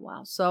been one in a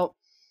while. So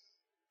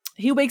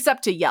he wakes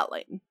up to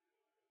yelling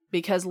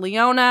because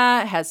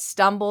Leona has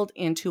stumbled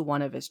into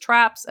one of his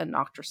traps and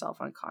knocked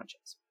herself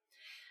unconscious.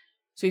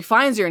 So he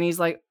finds her and he's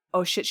like,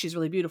 oh shit, she's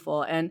really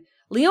beautiful. And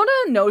Leona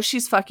knows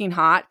she's fucking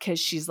hot because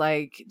she's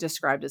like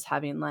described as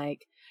having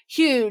like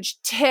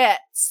huge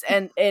tits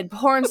and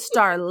porn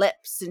star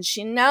lips. And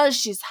she knows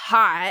she's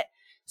hot.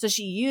 So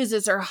she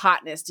uses her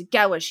hotness to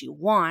get what she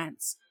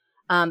wants.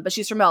 But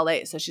she's from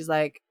LA. So she's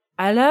like,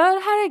 I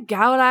learned how to get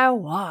what I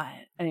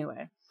want.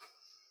 Anyway.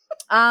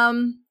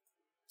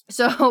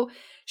 So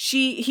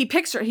he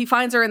picks her, he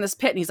finds her in this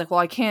pit and he's like, well,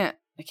 I can't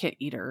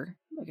eat her.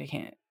 Like I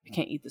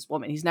can't eat this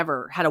woman. He's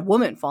never had a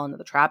woman fall into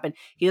the trap and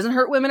he doesn't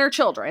hurt women or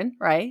children,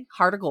 right?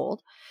 Heart of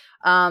gold.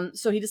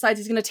 So he decides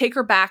he's going to take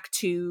her back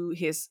to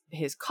his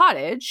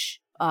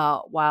cottage,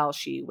 while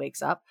she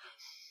wakes up.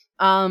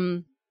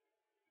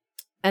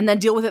 and then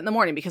deal with it in the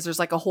morning, because there's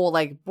like a whole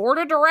like board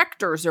of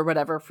directors or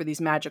whatever for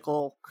these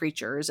magical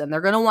creatures, and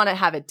they're going to want to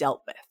have it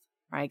dealt with,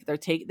 right?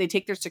 They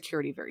take their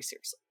security very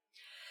seriously.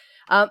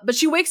 But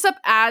she wakes up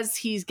as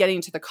he's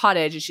getting to the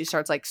cottage, and she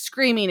starts like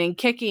screaming and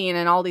kicking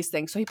and all these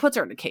things. So he puts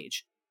her in a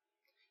cage.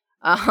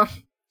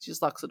 She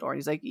just locks the door, and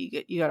he's like,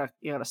 you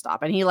gotta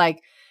stop. And he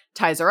like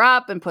ties her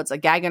up and puts a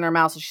gag in her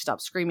mouth so she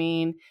stops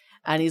screaming.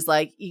 And he's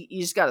like,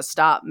 you just gotta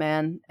stop,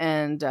 man.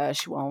 And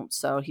she won't.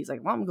 So he's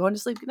like, well, I'm going to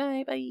sleep. Good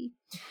night. Bye.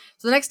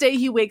 So the next day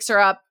he wakes her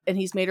up, and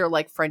he's made her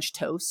like French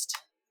toast.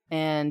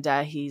 And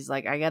he's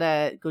like, I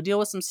gotta go deal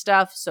with some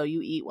stuff, so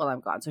you eat while I'm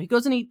gone. So he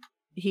goes and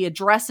he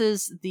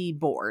addresses the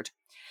board.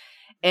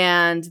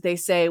 And they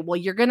say, well,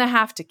 you're gonna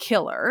have to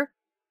kill her.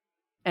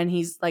 And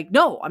he's like,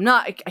 no, I'm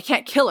not. I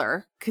can't kill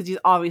her, because he's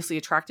obviously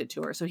attracted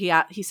to her. So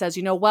he says,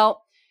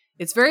 well,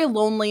 it's very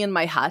lonely in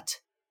my hut,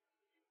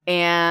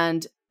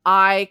 and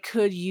I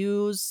could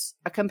use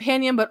a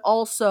companion, but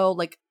also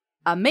like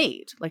a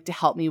maid, like to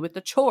help me with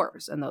the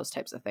chores and those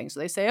types of things. So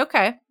they say,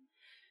 okay,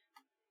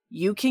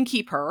 you can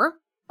keep her,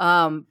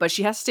 but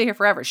she has to stay here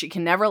forever. She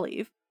can never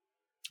leave.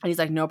 And he's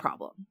like, no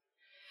problem.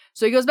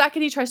 So he goes back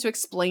and he tries to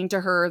explain to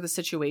her the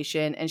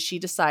situation, and she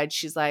decides,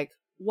 she's like,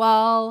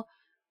 well,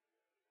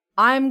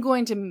 I'm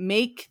going to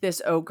make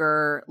this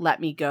ogre let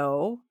me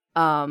go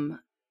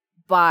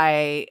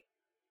by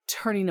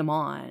turning him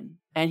on,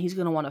 and he's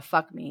going to want to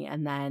fuck me,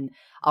 and then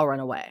I'll run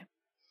away.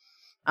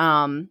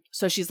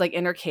 So she's like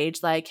in her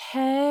cage like,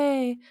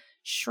 hey,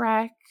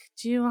 Shrek,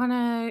 do you want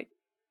to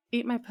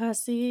eat my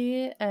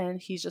pussy? And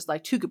he's just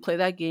like, two could play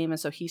that game. And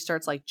so he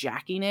starts like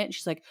jacking it. And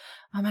she's like,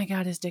 oh my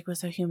God, his dick was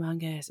so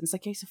humongous. And it's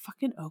like, yeah, he's a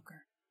fucking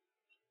ogre.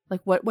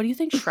 Like, what do you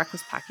think Shrek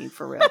was packing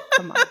for real?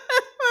 Come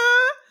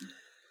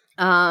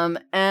on.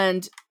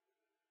 And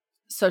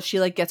so she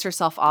like gets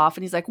herself off,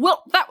 and he's like,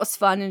 well, that was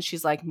fun. And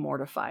she's like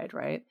mortified,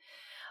 right?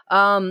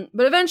 But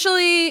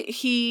eventually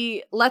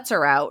he lets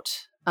her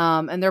out.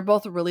 And they're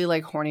both really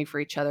like horny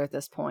for each other at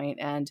this point.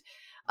 And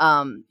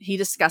he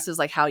discusses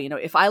like how,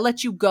 if I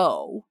let you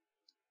go,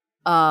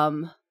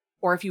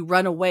 or if you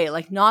run away,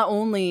 like not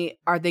only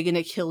are they going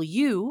to kill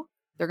you,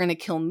 they're going to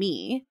kill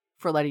me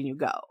for letting you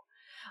go.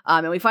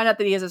 And we find out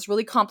that he has this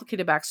really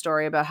complicated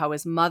backstory about how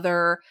his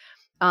mother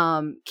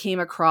came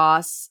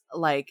across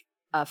like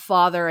a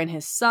father and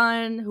his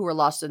son who were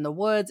lost in the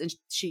woods, and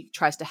she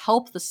tries to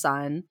help the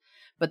son,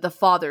 but the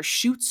father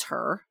shoots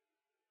her.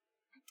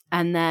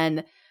 And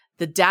then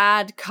the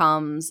dad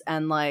comes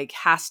and like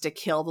has to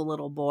kill the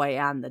little boy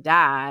and the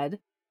dad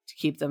to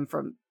keep them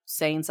from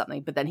saying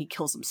something, but then he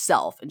kills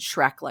himself, and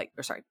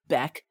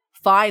Beck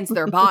finds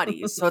their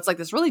bodies. So it's like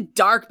this really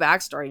dark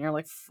backstory, and you're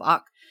like,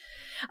 fuck.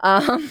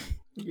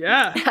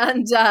 Yeah.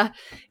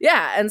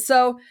 And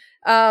so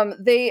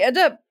they end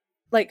up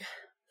like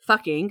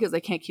fucking, because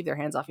they can't keep their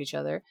hands off each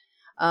other.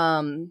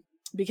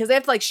 Because they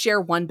have to like share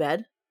one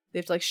bed. They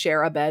have to like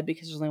share a bed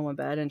because there's only one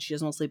bed, and she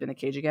doesn't want to sleep in the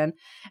cage again.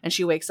 And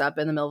she wakes up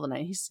in the middle of the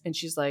night, and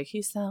she's like,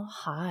 he's so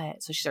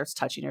hot. So she starts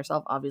touching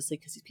herself, obviously,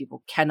 because these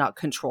people cannot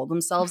control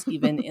themselves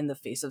even in the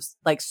face of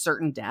like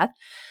certain death.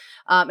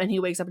 And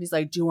he wakes up and he's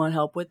like, do you want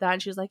help with that?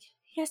 And she's like,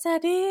 yes, I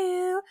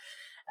do.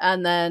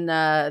 And then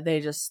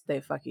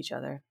they fuck each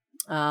other.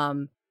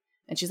 And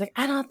she's like,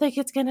 I don't think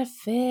it's gonna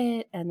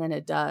fit. And then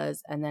it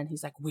does. And then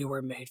he's like, we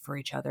were made for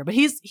each other. But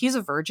he's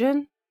a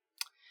virgin.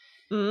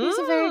 He's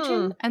a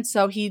virgin. And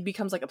so he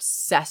becomes like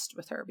obsessed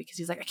with her, because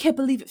he's like, I can't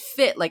believe it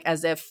fit, like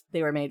as if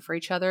they were made for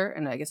each other.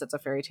 And I guess it's a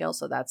fairy tale,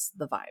 so that's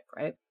the vibe,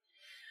 right?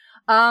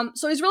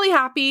 So he's really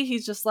happy.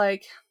 He's just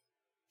like,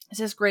 this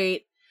is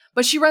great.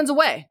 But she runs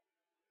away.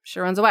 She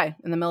runs away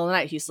in the middle of the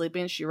night. He's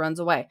sleeping. She runs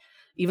away.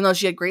 Even though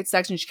she had great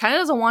sex and she kind of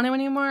doesn't want him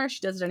anymore,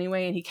 she does it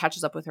anyway. And he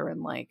catches up with her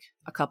in like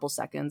a couple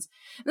seconds.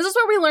 And this is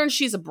where we learn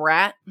she's a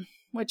brat,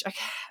 which I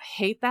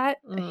hate that.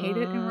 I hate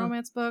it in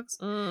romance books.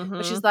 Mm-hmm.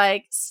 But she's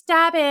like,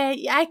 stop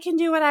it. I can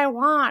do what I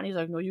want. And he's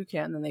like, no, you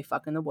can't. And then they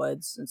fuck in the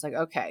woods. And it's like,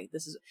 okay,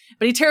 this is,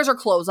 but he tears her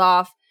clothes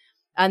off.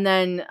 And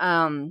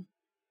then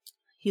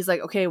he's like,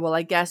 okay, well,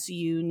 I guess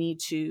you need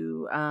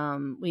to,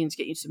 we need to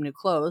get you some new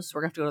clothes. So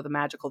we're going to have to go to the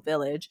magical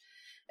village.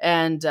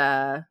 And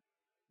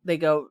they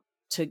go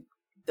to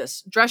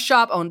this dress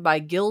shop owned by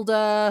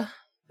Gilda,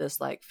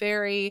 this like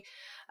fairy.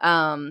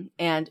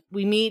 And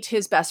we meet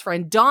his best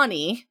friend,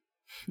 Donnie,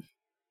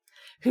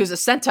 who's a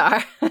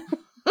centaur.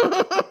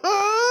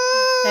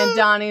 And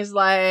Donnie's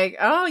like,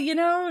 oh,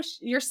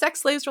 your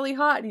sex slave's really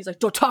hot. And he's like,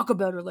 don't talk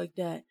about her like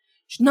that.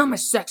 She's not my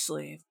sex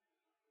slave.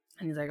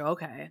 And he's like,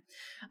 okay.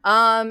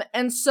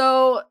 And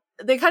so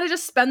they kind of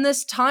just spend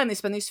this time. They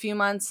spend these few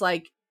months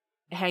like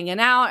hanging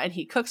out, and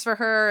he cooks for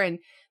her, and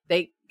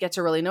they get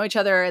to really know each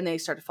other, and they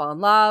start to fall in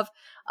love.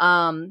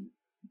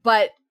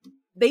 But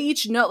they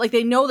each know, like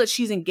they know that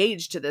she's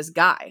engaged to this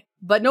guy,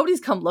 but nobody's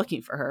come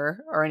looking for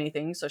her or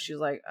anything. So she's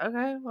like,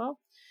 okay, well,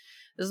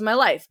 this is my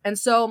life. And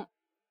so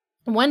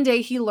one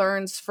day he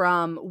learns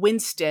from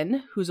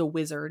Winston, who's a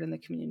wizard in the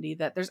community,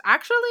 that there's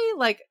actually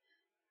like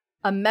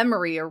a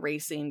memory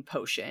erasing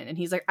potion. And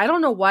he's like, I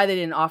don't know why they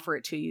didn't offer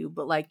it to you,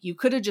 but like you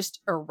could have just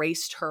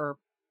erased her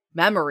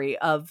memory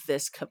of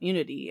this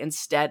community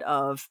instead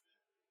of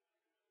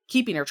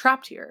keeping her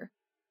trapped here.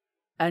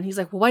 And he's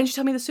like, well, why didn't you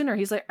tell me this sooner?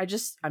 He's like,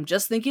 I'm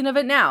just thinking of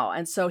it now.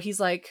 And so he's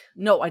like,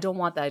 no, I don't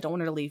want that. I don't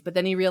want her to leave. But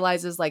then he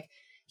realizes like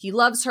he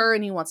loves her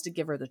and he wants to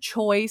give her the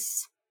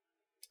choice.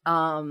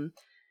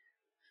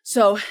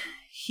 So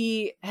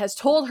he has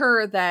told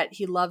her that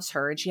he loves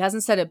her and she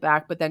hasn't said it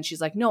back. But then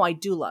she's like, no, I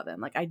do love him.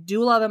 Like, I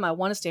do love him. I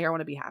want to stay here. I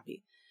want to be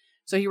happy.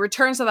 So he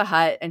returns to the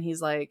hut and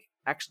he's like,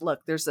 actually,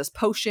 look, there's this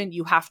potion.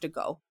 You have to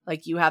go.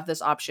 Like, you have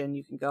this option.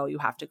 You can go. You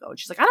have to go. And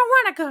she's like, I don't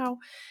want to go. And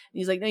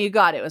he's like, no, you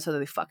got it. And so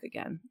they fuck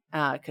again.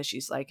 Because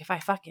she's like, if I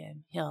fuck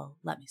him, he'll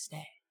let me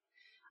stay.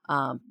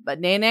 But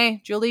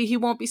nay, Julie, he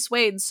won't be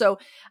swayed. So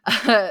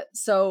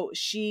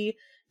she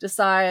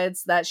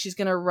decides that she's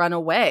going to run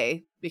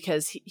away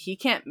because he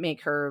can't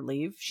make her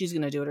leave. She's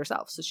going to do it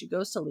herself. So she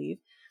goes to leave.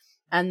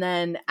 And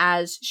then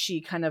as she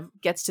kind of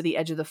gets to the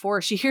edge of the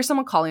forest, she hears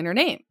someone calling her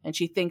name. And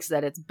she thinks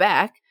that it's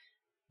Beck.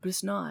 But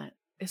it's not.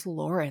 It's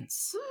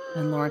Lawrence.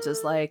 And Lawrence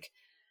is like,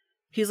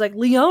 he's like,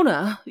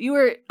 Leona,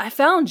 I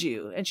found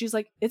you. And she's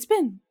like, it's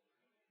been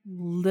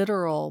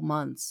literal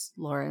months,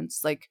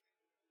 Lawrence. Like,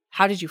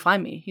 how did you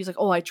find me? He's like,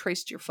 oh, I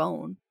traced your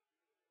phone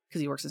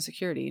because he works in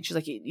security. And she's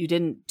like, you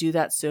didn't do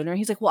that sooner?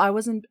 He's like, well, I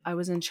was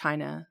in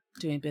China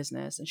doing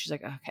business. And she's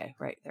like, okay,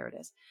 right, there it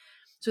is.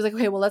 So he's like,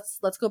 okay, well,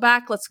 let's go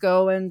back. Let's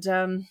go and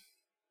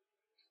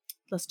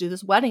let's do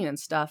this wedding and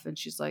stuff. And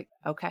she's like,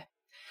 okay.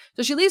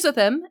 So she leaves with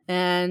him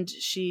and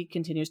she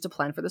continues to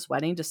plan for this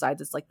wedding,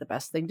 decides it's like the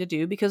best thing to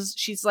do because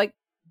she's like,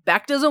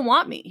 Beck doesn't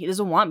want me. He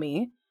doesn't want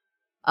me.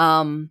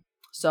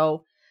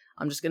 So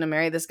I'm just going to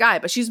marry this guy.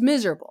 But she's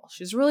miserable.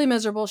 She's really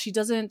miserable. She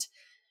doesn't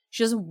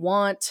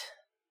want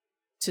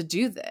to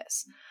do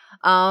this.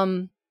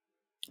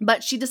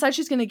 But she decides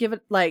she's going to give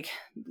it like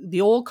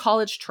the old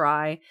college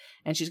try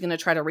and she's going to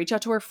try to reach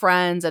out to her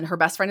friends, and her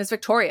best friend is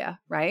Victoria,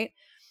 right?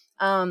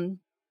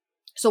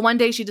 So one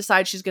day she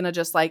decides she's going to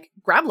just like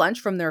grab lunch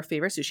from their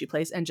favorite sushi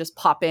place and just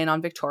pop in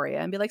on Victoria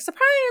and be like, surprise,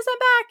 I'm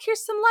back.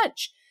 Here's some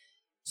lunch.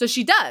 So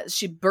she does.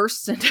 She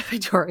bursts into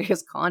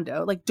Victoria's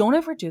condo. Like, don't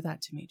ever do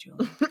that to me,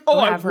 Julie.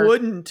 I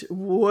wouldn't.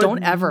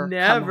 Don't ever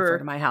come over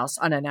to my house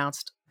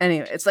unannounced.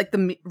 Anyway, it's like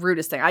the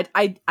rudest thing.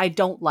 I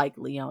don't like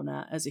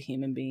Leona as a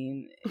human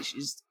being.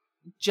 She's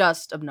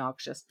just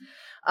obnoxious.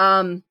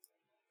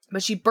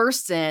 But she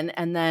bursts in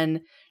and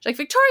then she's like,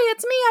 Victoria,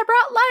 it's me. I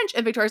brought lunch.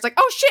 And Victoria's like,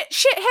 oh,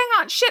 shit, hang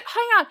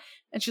on.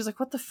 And she's like,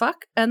 what the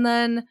fuck? And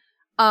then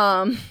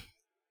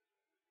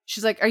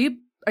she's like, are you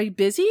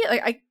busy?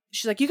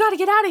 She's like, you got to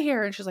get out of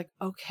here. And she's like,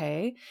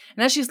 okay.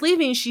 And as she's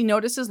leaving, she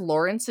notices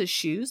Lawrence's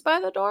shoes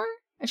by the door.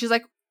 And she's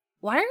like,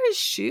 why are his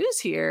shoes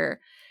here?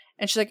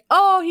 And she's like,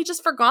 oh, he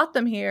just forgot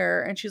them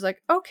here. And she's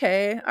like,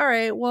 okay, all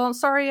right. Well, I'm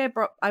sorry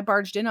I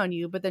barged in on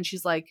you. But then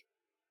she's like,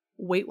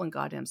 wait one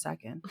goddamn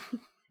second.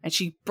 And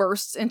she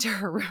bursts into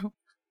her room.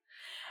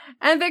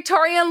 And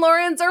Victoria and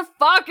Lawrence are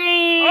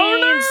fucking. Oh,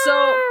 no!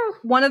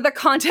 So one of the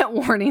content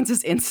warnings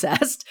is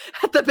incest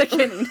at the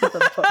beginning of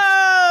the book.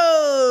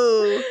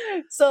 Oh!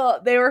 So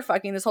they were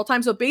fucking this whole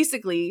time. So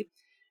basically,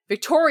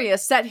 Victoria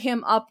set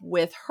him up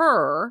with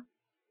her,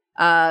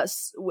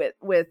 with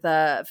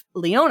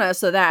Leona,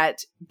 so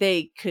that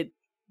they could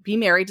be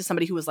married to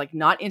somebody who was like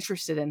not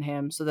interested in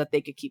him, so that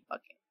they could keep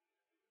fucking.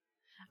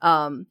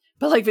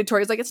 But like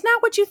Victoria's like, it's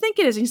not what you think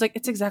it is. And he's like,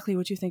 it's exactly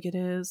what you think it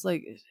is.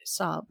 Like,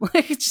 stop.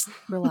 Like, just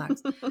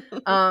relax.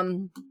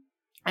 And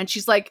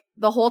she's like,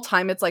 the whole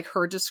time it's like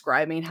her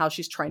describing how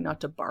she's trying not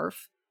to barf.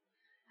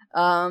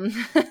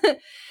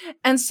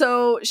 And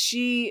so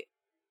she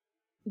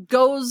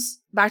goes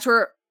back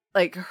to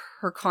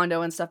her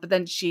condo and stuff, but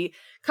then she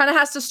kind of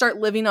has to start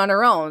living on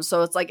her own.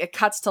 So it's like, it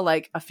cuts to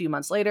like a few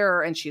months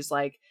later and she's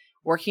like,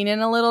 working in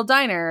a little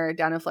diner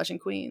down in Flushing,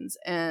 Queens.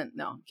 And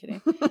no, I'm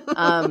kidding.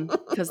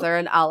 Because they're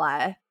an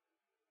ally.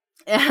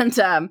 And,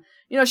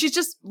 she's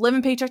just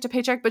living paycheck to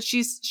paycheck, but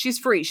she's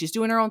free. She's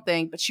doing her own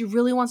thing, but she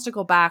really wants to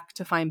go back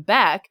to find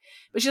Beck,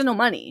 but she has no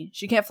money.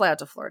 She can't fly out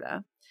to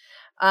Florida.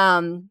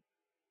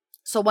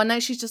 So one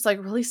night she's just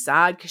like really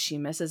sad because she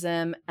misses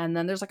him. And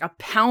then there's like a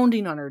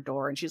pounding on her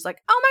door and she's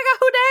like, oh my God,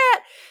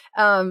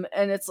 who dat?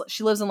 And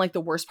she lives in like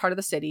the worst part of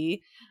the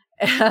city.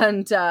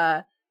 And,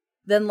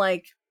 then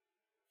like,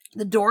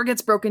 the door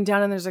gets broken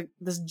down and there's like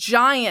this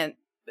giant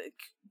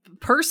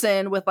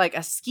person with like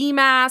a ski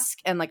mask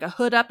and like a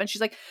hood up. And she's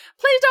like,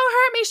 please don't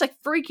hurt me. She's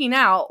like freaking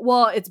out.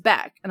 Well, it's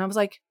Beck. And I was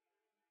like,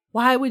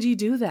 why would you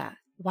do that?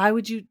 Why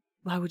would you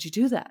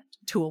do that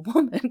to a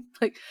woman?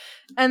 Like,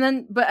 and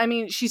then, but I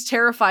mean, she's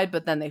terrified,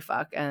 but then they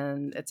fuck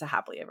and it's a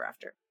happily ever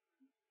after.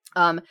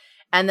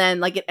 And then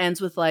like it ends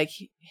with like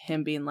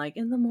him being like,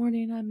 in the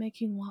morning, I'm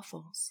making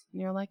waffles.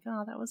 And you're like,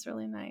 oh, that was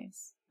really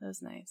nice. That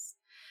was nice.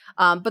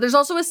 But there's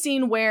also a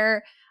scene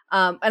where,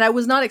 and I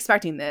was not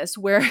expecting this,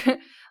 where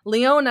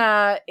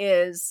Leona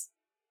is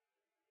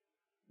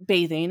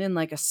bathing in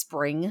like a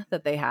spring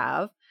that they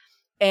have,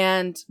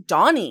 and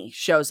Donnie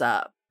shows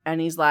up and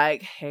he's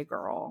like, hey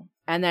girl.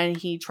 And then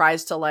he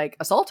tries to like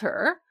assault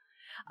her.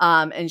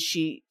 And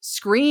she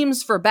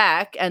screams for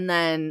Beck, and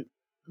then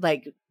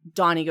like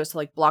Donnie goes to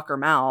like block her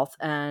mouth,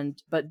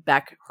 but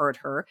Beck heard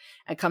her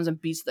and comes and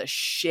beats the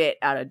shit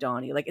out of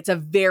Donnie. Like, it's a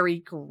very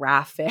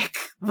graphic,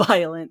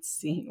 violent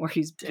scene where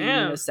he's beating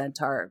a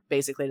centaur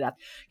basically to death.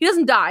 He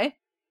doesn't die,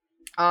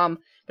 but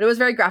it was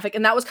very graphic,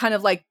 and that was kind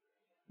of like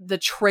the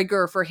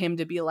trigger for him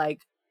to be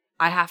like,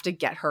 I have to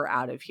get her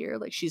out of here.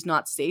 Like, she's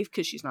not safe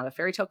because she's not a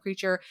fairy tale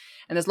creature,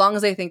 and as long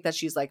as I think that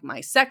she's like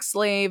my sex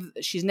slave,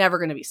 she's never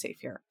going to be safe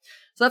here.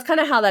 So that's kind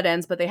of how that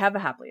ends, but they have a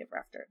happily ever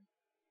after.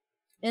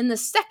 In the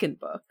second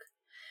book,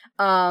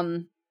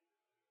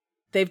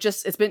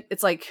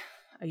 it's like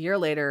a year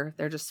later,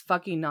 they're just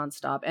fucking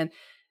nonstop. And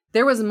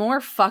there was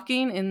more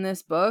fucking in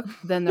this book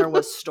than there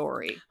was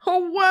story.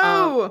 Oh,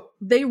 wow.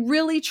 They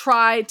really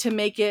tried to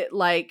make it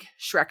like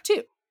Shrek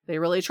 2. They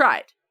really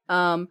tried.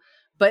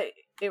 But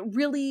it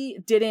really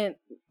didn't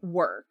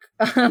work.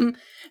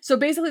 So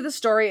basically the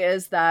story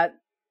is that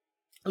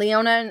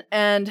Leona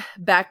and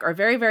Beck are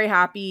very, very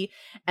happy,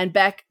 and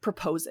Beck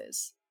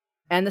proposes.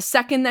 And the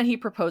second that he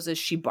proposes,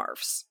 she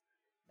barfs.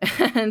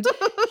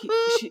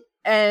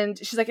 And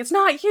she's like, it's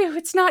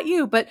not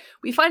you. But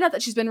we find out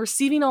that she's been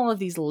receiving all of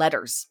these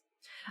letters.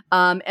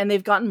 And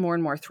they've gotten more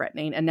and more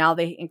threatening. And now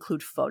they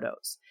include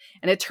photos.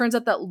 And it turns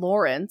out that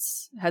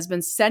Lawrence has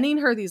been sending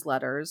her these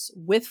letters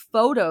with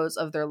photos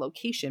of their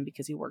location,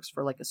 because he works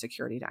for like a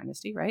security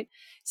dynasty, right?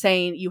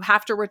 Saying, you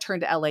have to return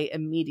to LA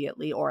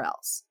immediately or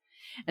else.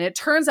 And it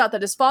turns out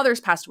that his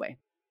father's passed away.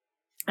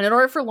 And in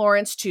order for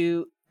Lawrence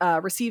to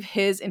receive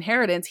his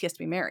inheritance, he has to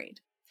be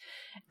married.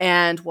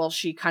 And well,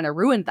 she kind of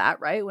ruined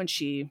that, right? When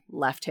she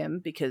left him,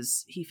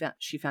 because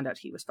she found out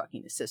he was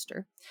fucking his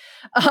sister.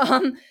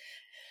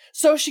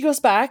 So she goes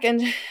back,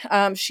 and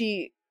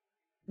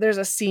there's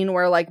a scene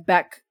where like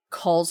Beck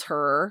calls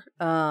her,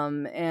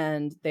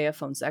 and they have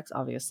phone sex,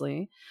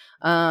 obviously.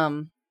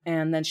 And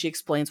then she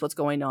explains what's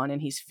going on,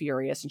 and he's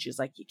furious. And she's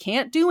like, you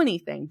can't do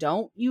anything.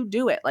 Don't you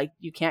do it. Like,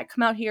 you can't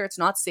come out here. It's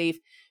not safe.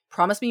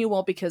 Promise me you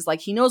won't, because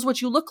like he knows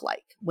what you look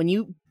like. When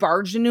you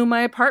barged into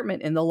my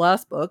apartment in the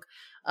last book,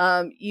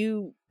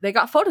 they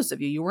got photos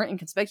of you. You weren't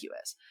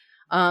inconspicuous.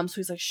 So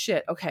he's like,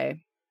 shit,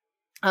 okay.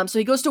 So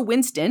he goes to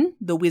Winston,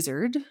 the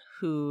wizard,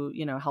 who,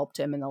 helped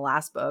him in the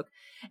last book.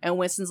 And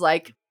Winston's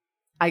like,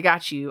 I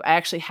got you. I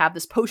actually have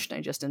this potion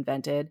I just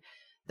invented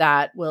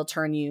that will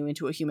turn you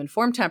into a human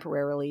form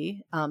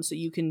temporarily. So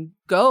you can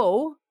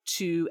go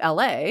to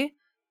LA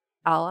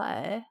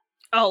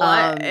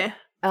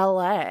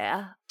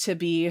to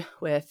be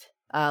with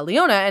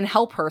Leona and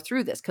help her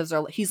through this, because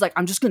he's like,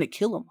 I'm just gonna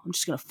kill him. I'm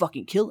just gonna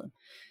fucking kill him.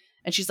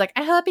 And she's like,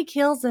 I hope he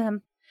kills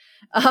him.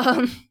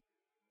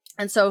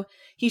 And so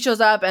he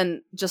shows up,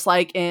 and just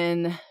like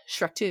in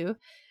Shrek 2,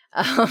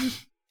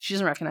 she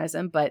doesn't recognize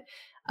him, but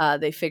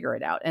they figure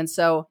it out. And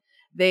so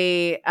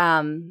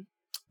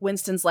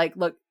Winston's like,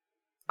 look,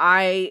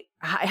 I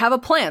have a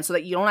plan so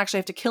that you don't actually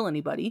have to kill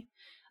anybody.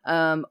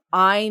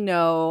 I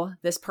know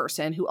this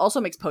person who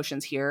also makes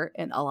potions here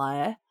in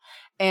LA,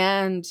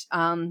 and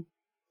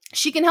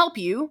she can help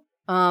you,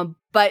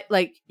 but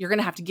like you're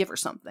gonna have to give her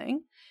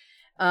something.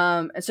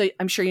 And so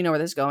I'm sure you know where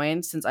this is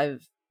going, since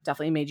I've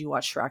definitely made you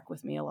watch Shrek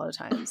with me a lot of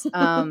times.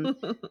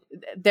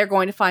 They're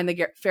going to find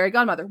the fairy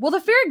godmother. Well,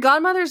 the fairy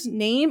godmother's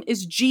name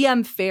is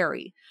GM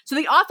Fairy. So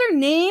the author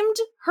named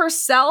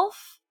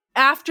herself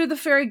after the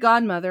fairy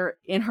godmother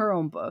in her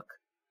own book.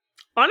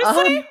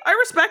 Honestly, I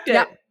respect it.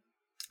 Yeah,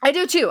 I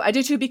do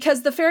too,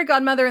 because the fairy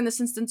godmother in this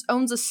instance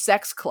owns a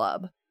sex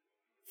club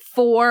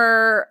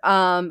for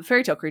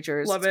fairy tale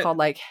creatures. Love it's it. called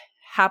like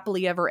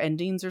Happily Ever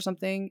Endings or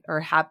something, or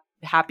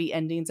Happy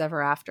Endings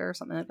Ever After, or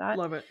something like that.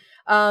 Love it.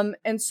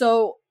 And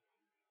so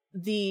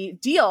the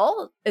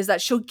deal is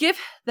that she'll give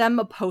them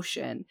a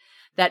potion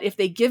that if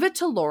they give it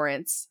to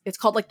Lawrence, it's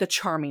called like the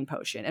charming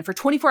potion. And for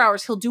 24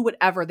 hours, he'll do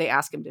whatever they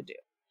ask him to do.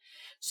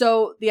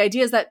 So the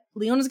idea is that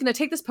Leona's going to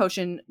take this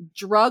potion,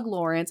 drug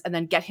Lawrence, and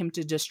then get him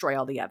to destroy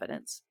all the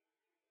evidence.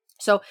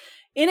 So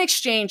in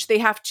exchange, they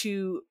have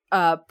to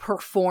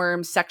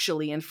perform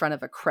sexually in front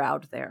of a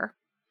crowd there.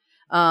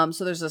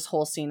 So there's this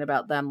whole scene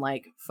about them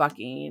like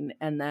fucking,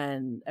 and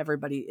then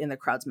everybody in the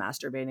crowd's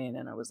masturbating.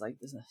 And I was like,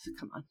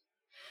 come on.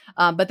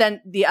 But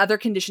then the other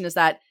condition is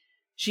that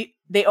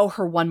they owe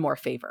her one more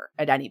favor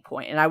at any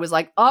point. And I was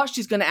like, oh,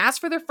 she's going to ask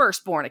for their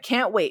firstborn. I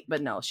can't wait.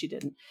 But no, she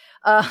didn't.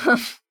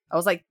 I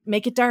was like,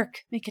 make it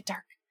dark.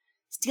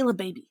 Steal a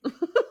baby.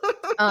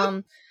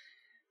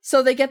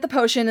 So they get the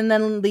potion, and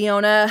then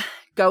Leona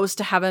goes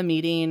to have a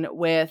meeting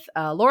with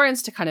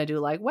Lawrence to kind of do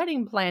like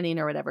wedding planning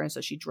or whatever. And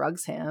so she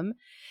drugs him,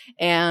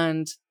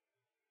 and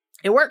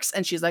it works.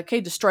 And she's like,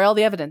 okay, destroy all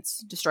the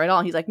evidence, destroy it all.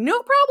 And he's like,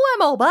 no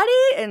problemo, buddy.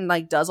 And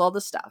like does all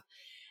the stuff.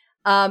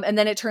 And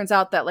then it turns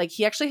out that like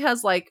he actually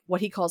has like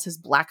what he calls his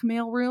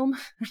blackmail room.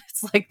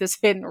 It's like this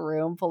hidden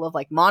room full of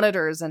like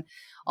monitors and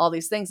all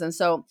these things. And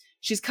so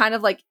she's kind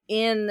of like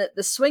in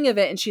the swing of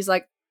it. And she's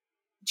like,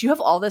 do you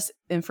have all this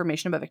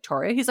information about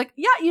Victoria? He's like,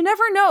 yeah, you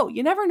never know.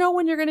 You never know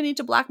when you're going to need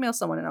to blackmail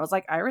someone. And I was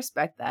like, I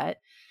respect that.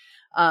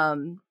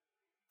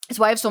 It's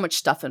why I have so much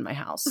stuff in my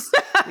house,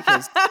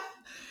 because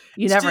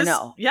you never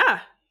know. Yeah.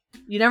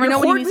 You never know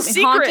when you need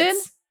something haunted.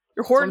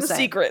 You're hoarding the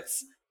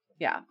secrets.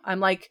 Yeah. I'm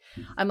like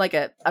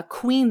a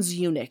queen's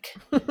eunuch.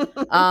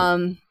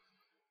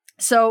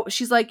 So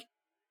she's like,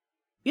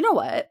 you know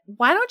what?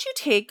 Why don't you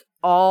take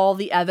all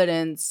the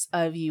evidence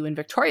of you and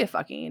Victoria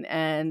fucking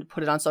and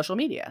put it on social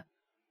media?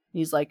 And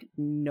he's like,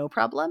 no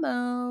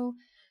problemo.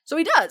 So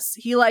he does.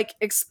 He like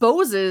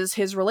exposes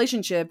his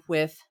relationship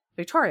with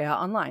Victoria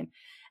online.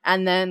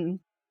 And then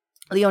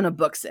Leona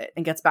books it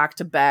and gets back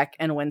to Beck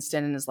and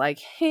Winston and is like,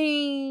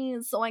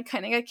 hey, so I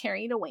kind of got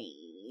carried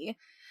away.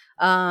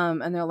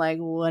 And they're like,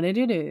 what did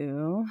you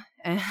do?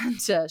 And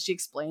she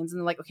explains, and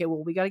they're like, okay,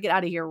 well, we got to get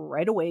out of here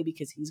right away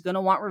because he's going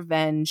to want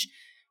revenge.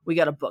 We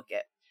got to book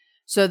it.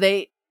 So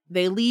they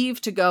leave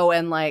to go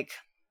and like,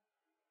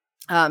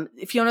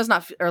 Leona's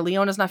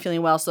not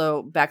feeling well.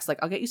 So Beck's like,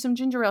 I'll get you some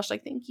ginger ale. She's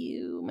like, thank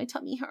you. My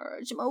tummy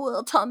hurts. My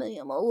little tummy.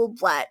 I'm a little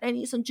flat. I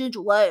need some ginger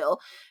ale.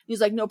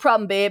 He's like, no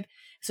problem, babe.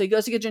 So he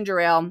goes to get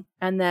ginger ale.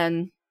 And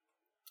then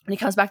when he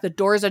comes back, the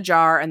door's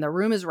ajar and the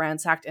room is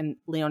ransacked and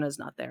Leona's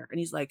not there. And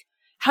he's like,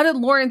 how did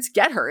Lawrence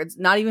get her? It's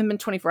not even been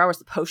 24 hours.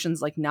 The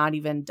potion's like not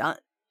even done.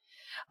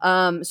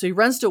 So he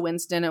runs to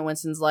Winston and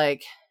Winston's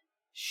like,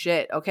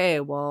 shit,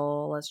 okay,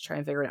 well, let's try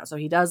and figure it out. So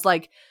he does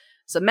like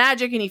some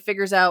magic and he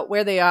figures out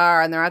where they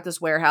are and they're at this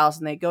warehouse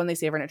and they go and they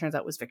save her and it turns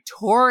out it was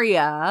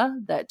Victoria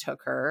that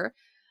took her.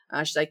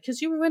 She's like,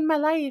 because you ruined my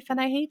life and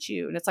I hate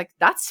you. And it's like,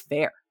 that's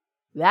fair.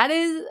 That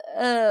is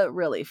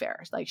really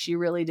fair. Like she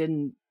really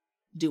didn't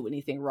do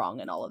anything wrong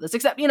in all of this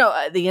except,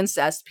 the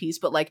incest piece.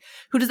 But like,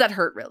 who does that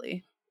hurt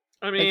really?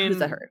 I mean, like, who does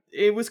that hurt?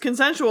 It was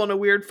consensual in a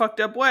weird fucked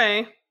up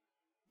way.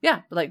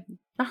 Yeah, but like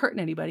not hurting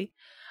anybody.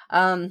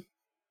 And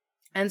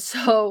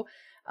so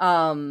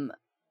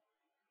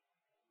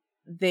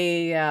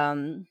they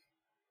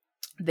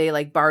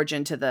like barge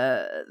into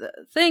the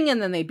thing and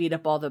then they beat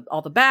up all the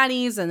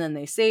baddies and then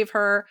they save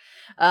her.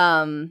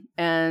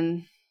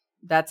 And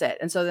that's it.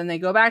 And so then they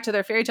go back to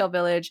their fairy tale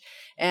village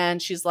and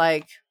she's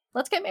like,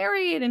 let's get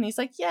married. And he's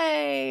like,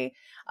 yay.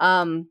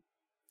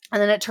 And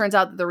then it turns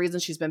out that the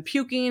reason she's been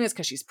puking is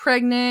because she's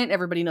pregnant.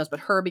 Everybody knows but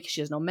her because she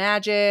has no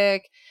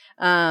magic.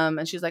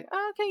 And she's like,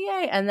 oh, okay,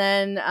 yay. And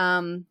then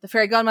the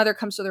fairy godmother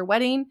comes to their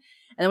wedding.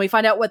 And then we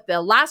find out what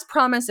the last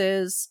promise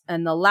is.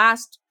 And the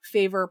last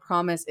favor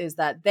promise is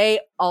that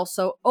they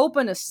also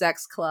open a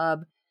sex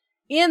club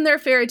in their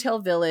fairy tale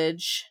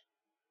village.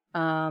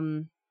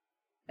 And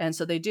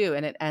so they do.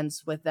 And it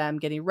ends with them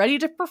getting ready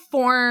to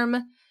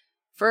perform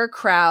for a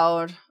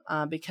crowd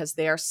because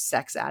they are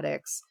sex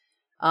addicts.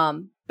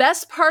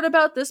 Best part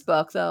about this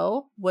book,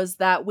 though, was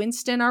that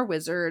Winston, our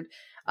wizard,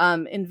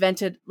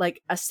 invented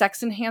like a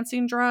sex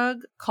enhancing drug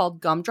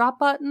called gumdrop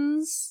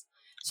buttons.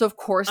 So of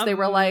course they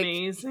were like,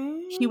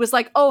 he was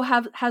like, oh,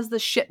 has the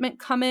shipment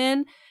come in?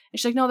 And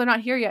she's like, no, they're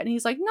not here yet. And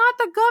he's like, not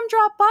the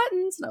gumdrop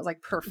buttons. And I was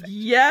like, perfect.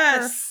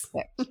 Yes.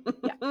 Perfect.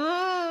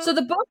 Yeah. So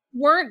the books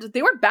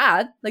weren't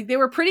bad. Like they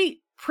were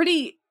pretty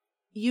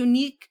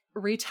unique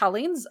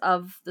retellings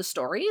of the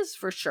stories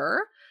for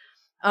sure.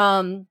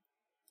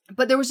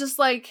 But there was just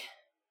like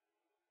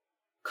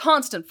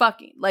constant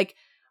fucking. Like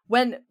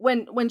when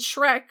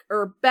Shrek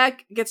or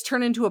Beck gets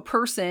turned into a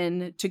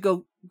person to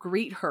go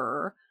greet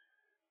her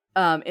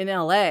in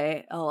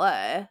LA,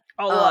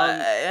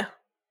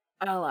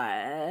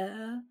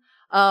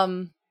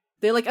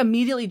 they like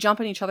immediately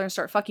jump on each other and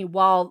start fucking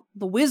while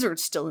the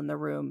wizard's still in the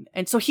room.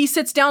 And so he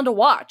sits down to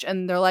watch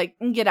and they're like,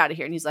 get out of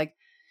here. And he's like,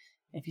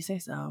 if you say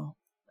so.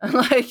 And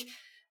like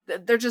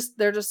they're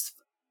just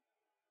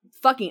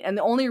fucking. And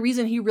the only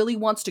reason he really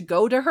wants to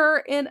go to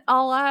her in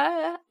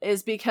LA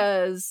is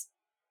because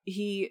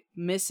he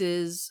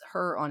misses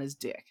her on his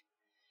dick.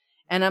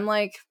 And I'm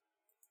like,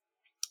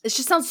 it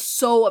just sounds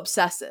so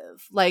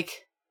obsessive.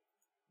 Like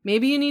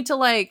maybe you need to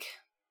like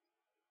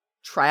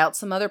try out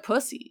some other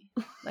pussy.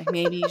 Like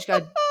maybe you just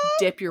gotta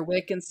dip your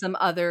wick in some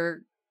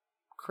other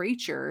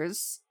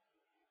creatures.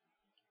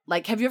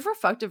 Like, have you ever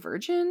fucked a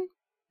virgin?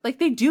 Like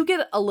they do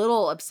get a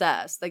little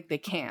obsessed. Like they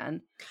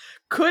can.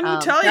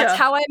 Couldn't tell you. That's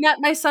how I met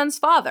my son's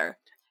father,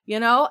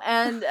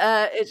 and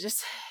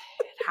it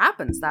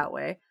happens that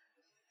way.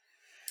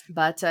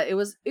 But it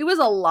was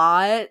a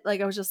lot.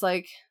 Like I was just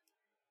like,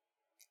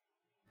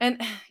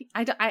 and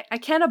I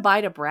can't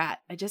abide a brat.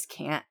 I just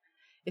can't.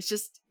 It's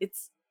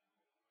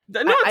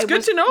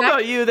good to know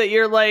about you that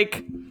you're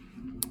like,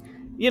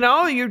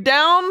 you're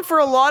down for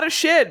a lot of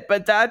shit,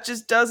 but that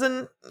just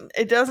doesn't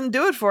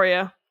do it for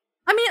you.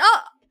 I mean,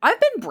 I've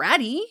been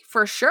bratty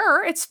for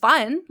sure. It's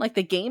fun. Like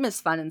the game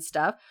is fun and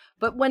stuff.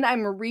 But when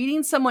I'm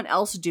reading someone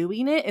else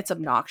doing it, it's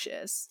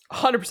obnoxious.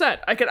 100%.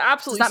 I could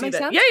absolutely see that.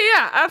 Sense?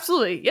 Yeah,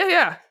 absolutely.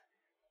 Yeah.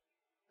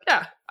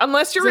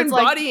 Unless you're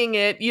embodying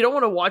it, you don't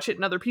want to watch it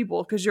in other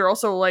people because you're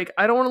also like,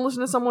 I don't want to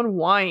listen to someone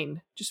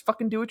whine. Just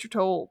fucking do what you're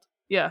told.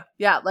 Yeah.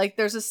 Yeah, like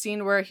there's a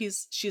scene where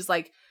she's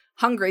like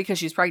hungry because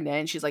she's pregnant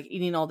and she's like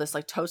eating all this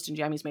like toast and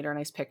jam. He's made her a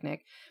nice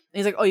picnic. And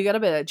he's like, oh, you got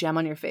a bit of jam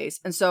on your face.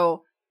 And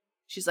so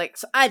she's like,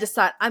 so I just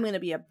thought I'm going to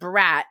be a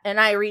brat. And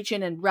I reach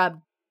in and rub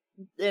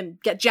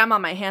and get jam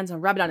on my hands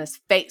and rub it on his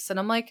face. And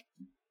I'm like,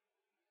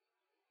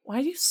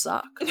 why do you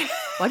suck?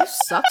 Why do you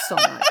suck so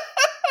much?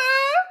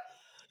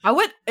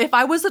 if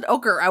I was an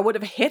ogre, I would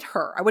have hit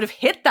her. I would have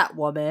hit that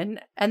woman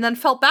and then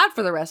felt bad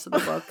for the rest of the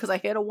book because I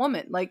hit a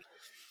woman. Like,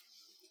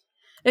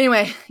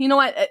 anyway, you know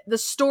what? The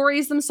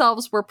stories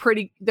themselves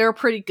they're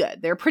pretty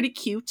good. They're pretty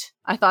cute.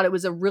 I thought it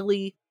was a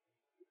really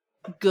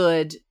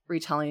good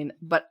retelling.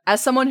 But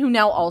as someone who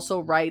now also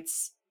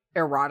writes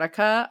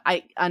erotica,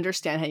 I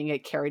understand how you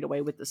get carried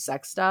away with the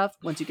sex stuff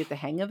once you get the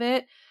hang of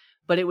it.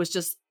 But it was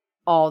just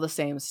all the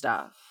same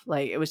stuff.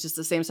 Like, it was just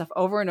the same stuff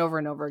over and over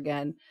and over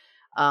again.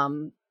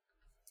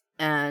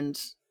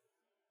 And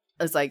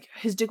it's like,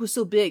 his dick was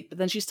so big, but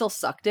then she still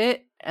sucked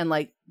it and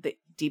like the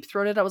deep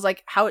throated. I was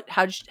like, how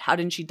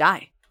didn't she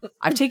die?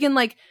 I've taken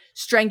like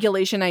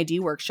strangulation ID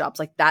workshops.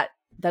 Like that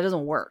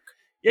doesn't work.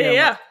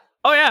 Yeah.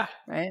 Oh yeah.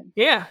 Right.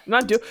 Yeah.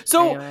 Not do.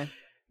 So anyway.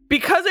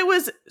 Because it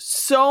was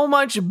so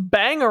much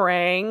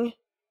bangarang,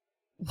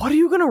 what are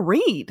you going to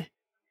read?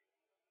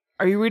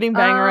 Are you reading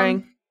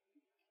bangarang?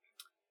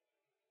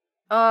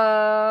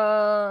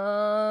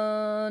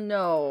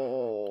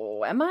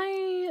 No. Am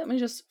I? Let me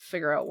just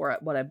figure out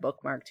what I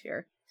bookmarked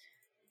here.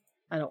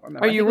 I don't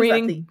remember. Are you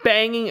reading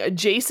banging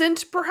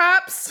adjacent,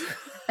 perhaps?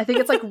 I think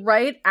it's like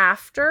right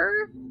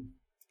after.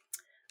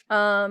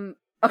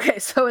 Okay,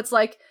 so it's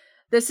like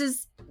this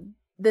is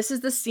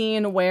the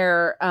scene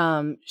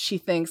where she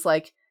thinks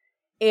like,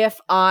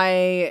 if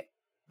I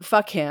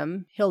fuck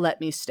him, he'll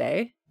let me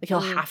stay. Like,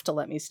 he'll have to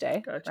let me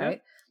stay. Gotcha.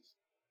 Right?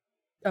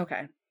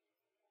 Okay.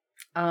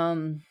 Okay.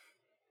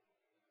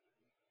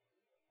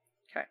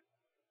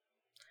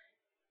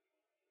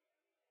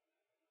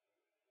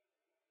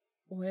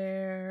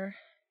 Where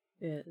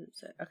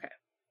is it? Okay.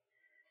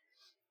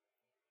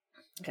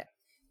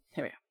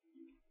 Here we go.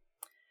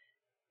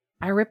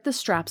 I rip the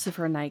straps of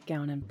her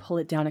nightgown and pull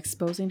it down,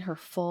 exposing her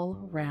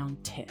full,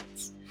 round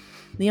tits.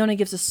 Leona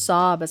gives a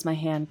sob as my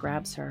hand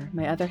grabs her.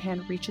 My other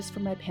hand reaches for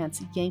my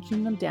pants,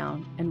 yanking them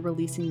down and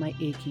releasing my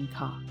aching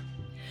cock.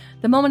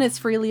 The moment it's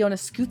free, Leona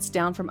scoots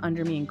down from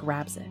under me and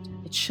grabs it.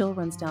 A chill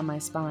runs down my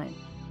spine.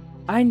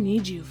 I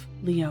need you,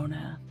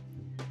 Leona.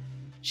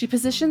 She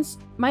positions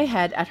my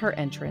head at her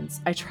entrance.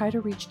 I try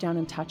to reach down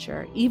and touch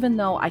her. Even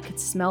though I could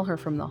smell her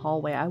from the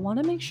hallway, I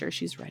want to make sure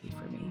she's ready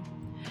for me.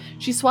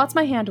 She swats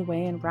my hand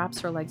away and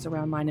wraps her legs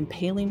around mine,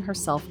 impaling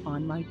herself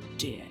on my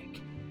dick.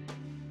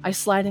 I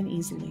slide in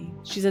easily.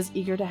 She's as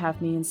eager to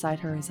have me inside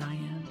her as I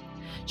am.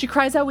 She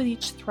cries out with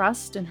each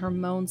thrust, and her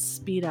moans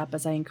speed up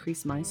as I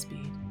increase my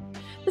speed.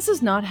 This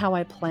is not how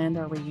I planned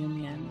our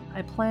reunion.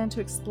 I planned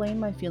to explain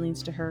my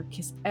feelings to her,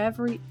 kiss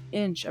every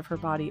inch of her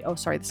body. Oh,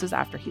 sorry, this is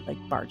after he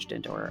barged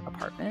into her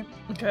apartment.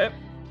 Okay.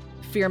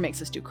 Fear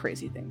makes us do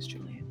crazy things,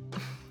 Julian.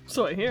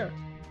 So I hear.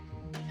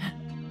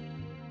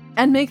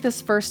 And make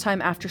this first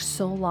time after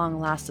so long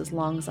last as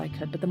long as I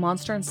could, but the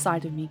monster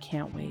inside of me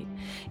can't wait.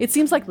 It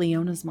seems like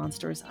Leona's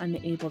monster is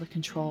unable to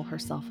control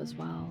herself as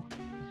well.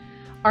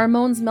 Our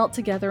moans melt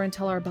together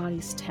until our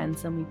bodies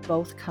tense and we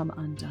both come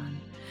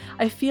undone.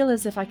 I feel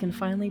as if I can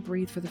finally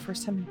breathe for the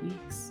first time in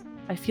weeks.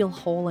 I feel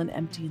whole and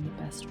empty in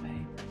the best way.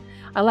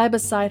 I lie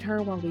beside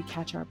her while we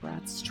catch our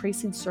breaths,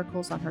 tracing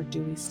circles on her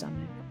dewy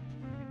stomach.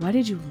 Why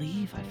did you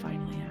leave? I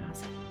finally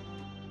ask.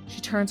 She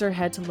turns her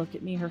head to look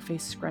at me, her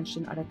face scrunched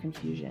in utter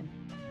confusion.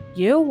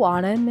 You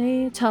wanted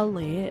me to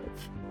leave.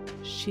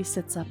 She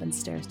sits up and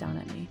stares down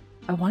at me.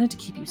 I wanted to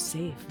keep you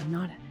safe,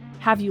 not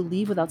have you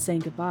leave without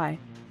saying goodbye.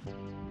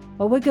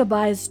 What would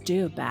goodbyes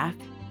do, Beck?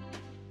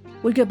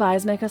 Would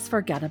goodbyes make us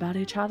forget about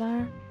each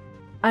other?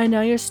 I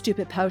know your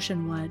stupid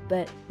potion would,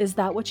 but is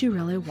that what you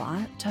really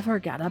want? To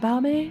forget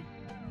about me?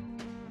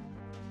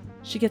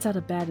 She gets out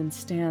of bed and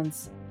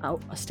stands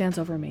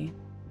over me.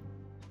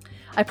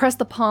 I press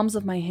the palms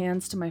of my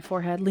hands to my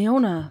forehead.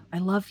 Leona, I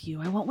love you.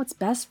 I want what's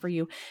best for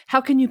you. How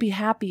can you be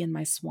happy in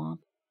my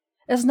swamp?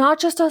 It's not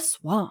just a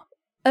swamp.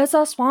 It's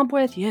a swamp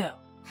with you.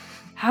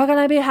 How can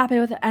I be happy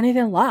with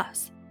anything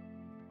less?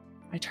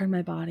 I turn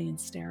my body and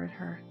stare at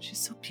her. She's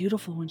so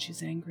beautiful when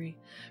she's angry.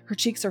 Her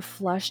cheeks are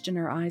flushed and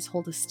her eyes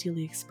hold a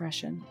steely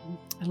expression.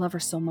 I love her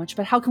so much,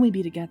 but how can we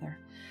be together?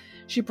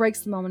 She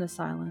breaks the moment of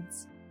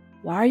silence.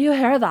 Why are you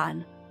here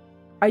then?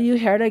 Are you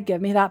here to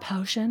give me that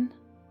potion?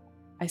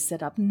 I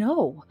sit up.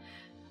 No,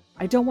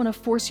 I don't want to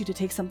force you to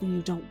take something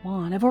you don't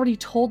want. I've already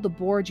told the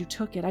board you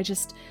took it.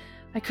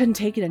 I couldn't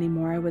take it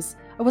anymore.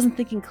 I wasn't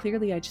thinking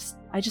clearly. I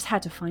just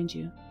had to find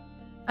you.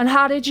 And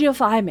how did you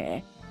find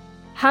me?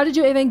 How did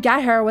you even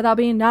get here without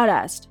being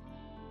noticed?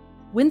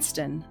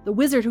 Winston, the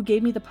wizard who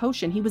gave me the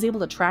potion, he was able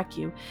to track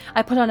you.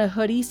 I put on a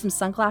hoodie, some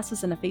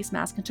sunglasses, and a face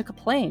mask and took a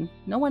plane.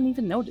 No one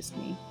even noticed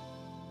me.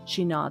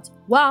 She nods.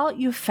 Well,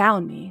 you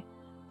found me.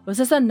 Was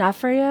this enough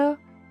for you?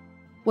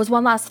 Was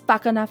one last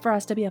fuck enough for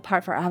us to be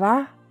apart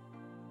forever?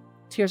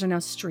 Tears are now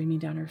streaming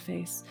down her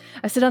face.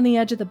 I sit on the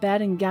edge of the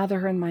bed and gather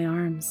her in my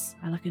arms.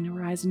 I look into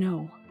her eyes.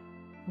 No,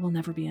 it will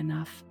never be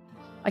enough.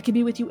 I could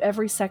be with you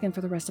every second for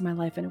the rest of my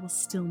life, and it will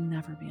still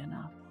never be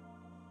enough.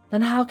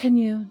 Then how can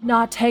you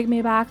not take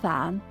me back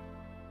then?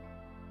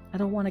 I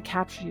don't want to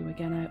capture you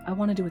again. I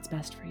want to do what's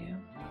best for you.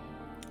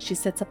 She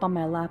sits up on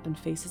my lap and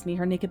faces me,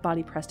 her naked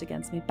body pressed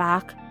against me.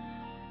 Back.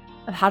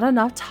 I've had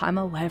enough time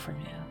away from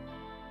you.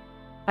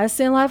 I've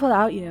seen life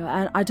without you,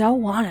 and I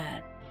don't want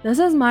it. This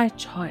is my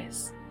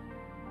choice.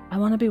 I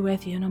want to be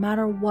with you no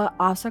matter what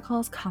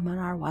obstacles come in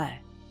our way.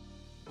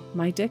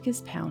 My dick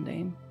is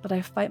pounding, but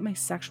I fight my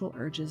sexual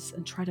urges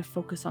and try to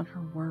focus on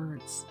her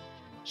words.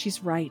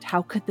 She's right.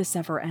 How could this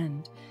ever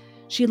end?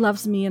 She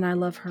loves me and I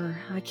love her.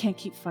 I can't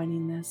keep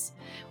fighting this.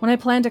 When I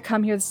planned to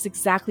come here, this is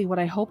exactly what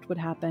I hoped would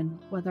happen,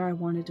 whether I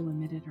wanted to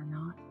admit it or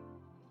not.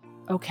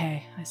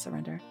 Okay, I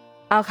surrender.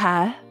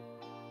 Okay.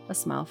 A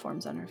smile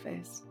forms on her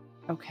face.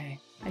 Okay,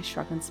 I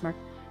shrug and smirk.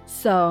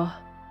 So,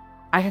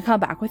 I can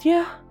come back with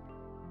you?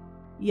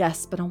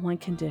 Yes, but on one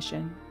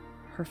condition.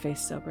 Her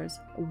face sobers.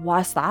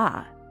 What's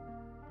that?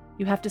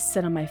 You have to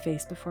sit on my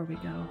face before we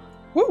go.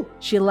 Woo!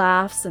 She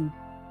laughs and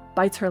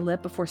bites her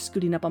lip before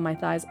scooting up on my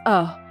thighs.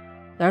 Oh,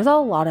 there's a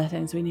lot of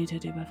things we need to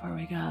do before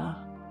we go.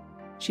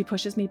 She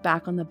pushes me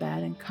back on the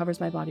bed and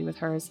covers my body with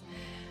hers.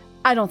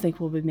 I don't think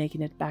we'll be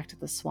making it back to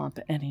the swamp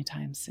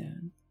anytime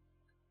soon.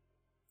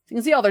 You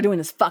can see all they're doing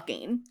is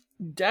fucking.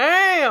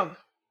 Damn!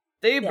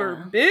 They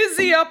were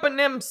busy up in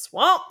them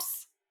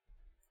swamps.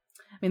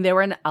 I mean, they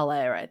were in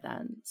LA right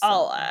then. So.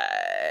 LA.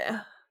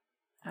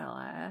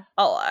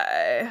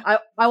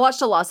 I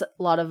watched a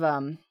lot of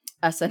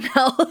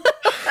SNL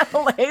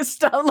LA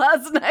stuff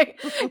last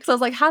night because I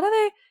was like,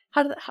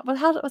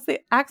 what's the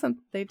accent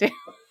they do?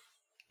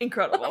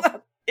 Incredible.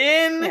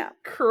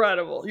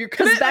 Incredible. Your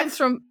because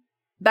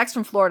Beck's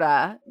from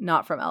Florida,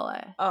 not from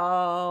LA.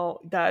 Oh,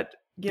 that,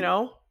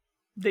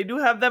 they do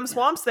have them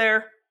swamps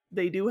there.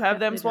 They do have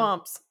them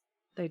swamps.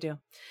 They do.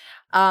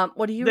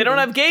 What do you? They don't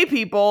have gay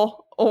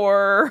people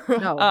or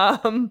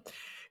no.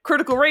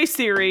 Critical race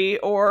theory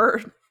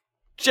or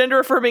gender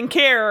affirming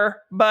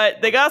care,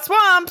 but they got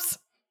swamps.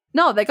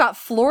 No, they got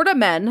Florida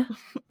men.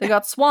 They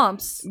got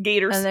swamps,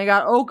 gators, and they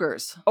got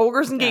ogres.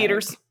 Ogres and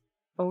gators.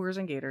 Ogres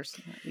and gators.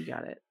 You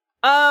got it.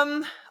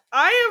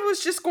 I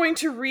was just going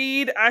to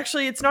read.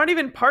 Actually, it's not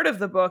even part of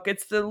the book.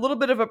 It's the little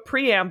bit of a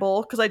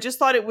preamble because I just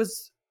thought it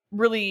was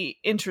really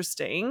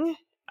interesting.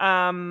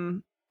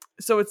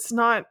 So it's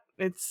not.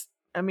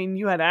 I mean,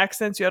 you had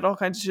accents, you had all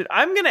kinds of shit.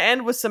 I'm going to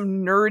end with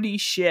some nerdy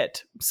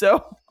shit.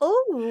 So,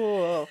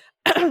 oh,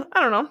 I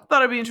don't know.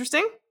 Thought it'd be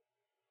interesting.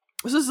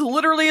 This is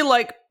literally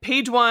like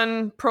page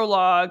 1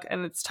 prologue,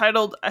 and it's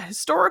titled A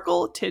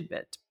Historical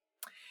Tidbit.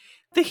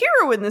 The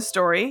hero in this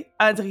story,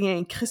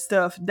 Adrien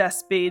Christophe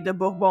d'Aspet de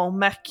Bourbon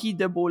Marquis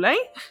de Beaulin,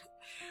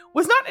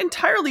 was not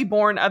entirely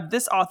born of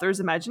this author's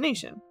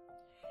imagination.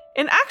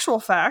 In actual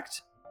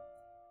fact,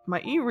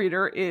 my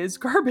e-reader is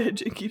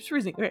garbage. It keeps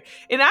freezing. Okay.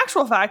 In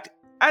actual fact,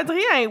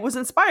 Adrien was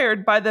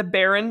inspired by the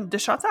Baron de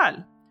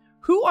Chantal.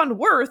 Who on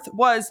earth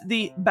was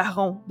the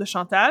Baron de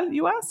Chantal,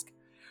 you ask?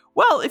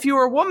 Well, if you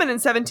were a woman in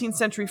 17th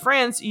century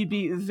France, you'd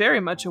be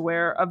very much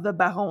aware of the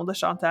Baron de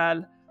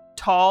Chantal.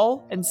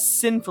 Tall and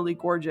sinfully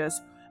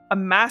gorgeous, a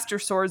master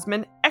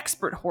swordsman,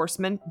 expert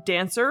horseman,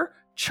 dancer,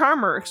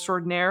 charmer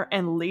extraordinaire,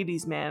 and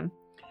ladies' man.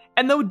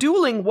 And though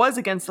dueling was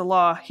against the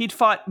law, he'd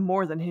fought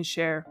more than his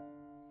share.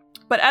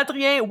 But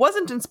Adrien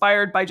wasn't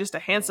inspired by just a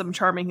handsome,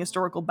 charming,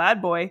 historical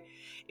bad boy.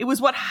 It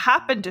was what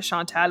happened to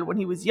Chantal when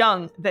he was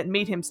young that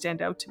made him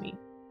stand out to me.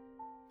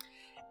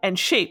 And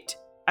shaped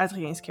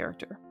Adrien's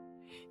character.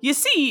 You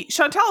see,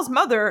 Chantal's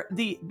mother,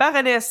 the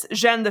Baroness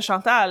Jeanne de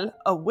Chantal,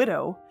 a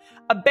widow,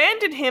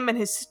 abandoned him and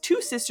his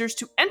 2 sisters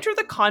to enter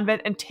the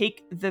convent and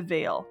take the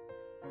veil.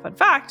 Fun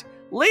fact,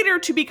 later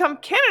to become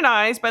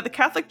canonized by the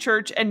Catholic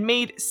Church and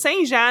made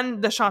Saint Jeanne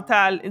de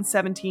Chantal in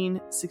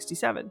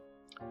 1767.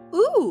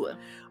 Ooh!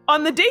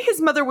 On the day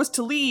his mother was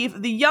to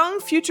leave, the young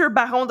future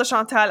Baron de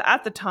Chantal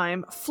at the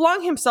time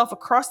flung himself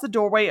across the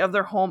doorway of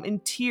their home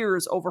in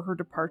tears over her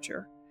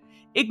departure.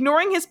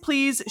 Ignoring his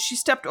pleas, she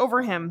stepped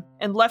over him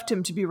and left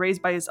him to be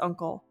raised by his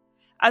uncle.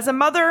 As a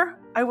mother,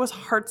 I was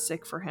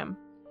heartsick for him.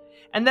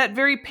 And that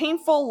very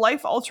painful,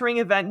 life-altering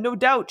event no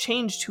doubt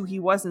changed who he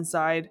was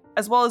inside,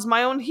 as well as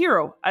my own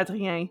hero,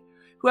 Adrien,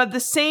 who had the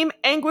same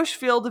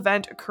anguish-filled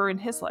event occur in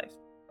his life.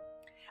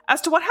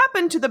 As to what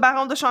happened to the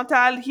Baron de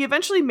Chantal, he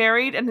eventually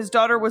married, and his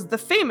daughter was the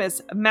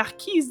famous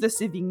Marquise de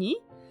Sévigny,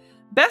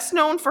 best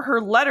known for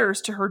her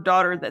letters to her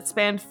daughter that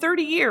spanned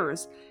 30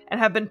 years and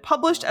have been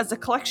published as a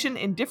collection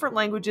in different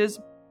languages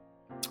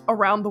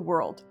around the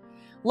world.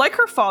 Like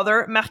her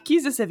father,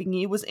 Marquise de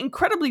Sévigny was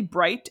incredibly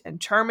bright and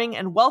charming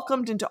and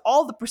welcomed into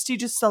all the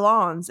prestigious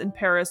salons in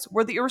Paris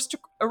where the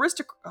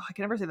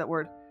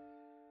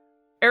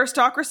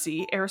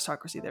aristocracy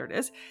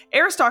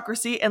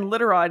and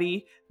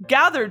literati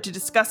gathered to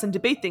discuss and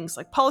debate things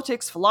like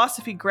politics,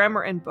 philosophy,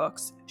 grammar, and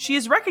books. She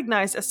is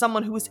recognized as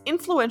someone who was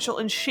influential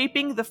in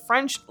shaping the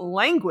French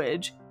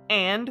language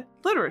and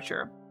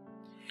literature.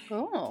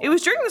 Oh. It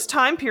was during this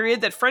time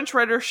period that French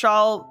writer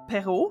Charles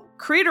Perrault,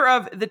 creator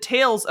of The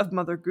Tales of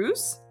Mother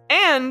Goose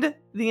and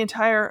the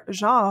entire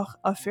genre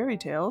of fairy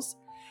tales,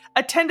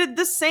 attended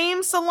the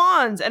same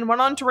salons and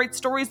went on to write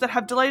stories that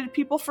have delighted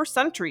people for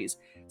centuries.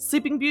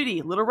 Sleeping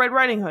Beauty, Little Red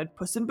Riding Hood,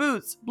 Puss in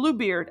Boots,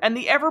 Bluebeard, and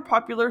the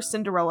ever-popular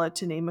Cinderella,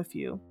 to name a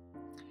few.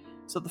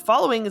 So the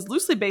following is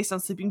loosely based on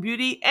Sleeping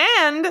Beauty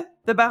and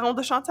the Baron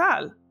de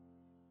Chantal.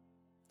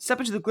 Step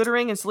into the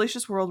glittering and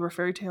salacious world where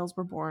fairy tales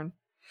were born.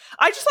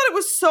 I just thought it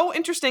was so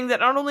interesting that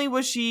not only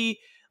was she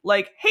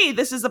like, hey,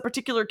 this is a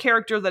particular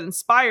character that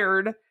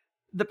inspired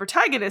the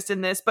protagonist in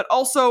this, but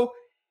also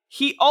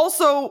he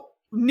also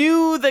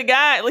knew the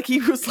guy. Like, he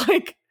was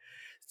like,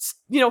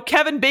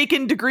 Kevin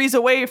Bacon degrees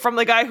away from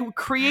the guy who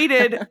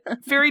created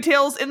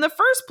Fairytales in the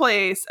first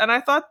place. And I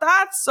thought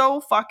that's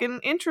so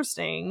fucking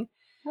interesting.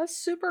 That's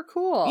super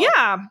cool.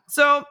 Yeah.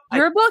 So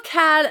your book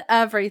had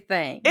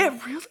everything.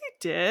 It really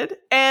did.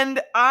 And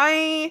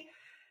I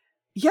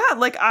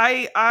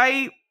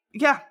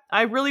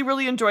really,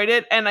 really enjoyed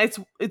it. And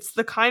it's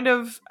the kind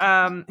of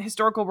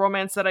historical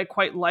romance that I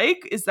quite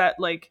like, is that,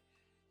 like,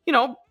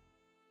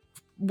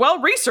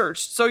 well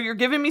researched. So you're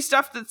giving me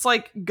stuff that's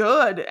like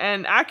good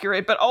and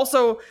accurate, but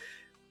also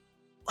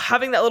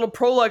having that little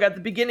prologue at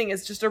the beginning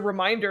is just a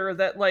reminder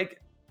that,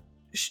 like,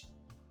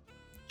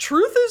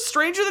 truth is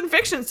stranger than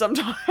fiction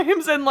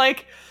sometimes. And,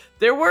 like,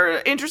 there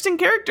were interesting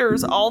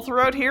characters all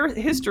throughout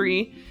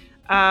history.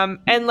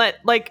 And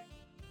like,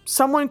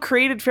 someone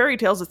created fairy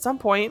tales at some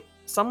point.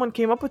 Someone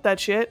came up with that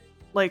shit.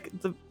 Like,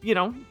 the,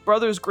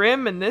 Brothers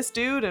Grimm and this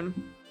dude. And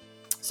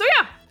so,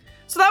 yeah.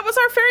 So that was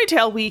our fairy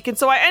tale week. And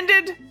so I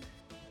ended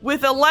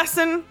with a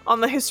lesson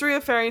on the history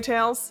of fairy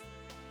tales.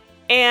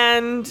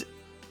 And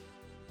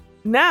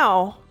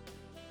now,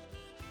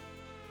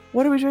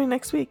 what are we doing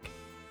next week?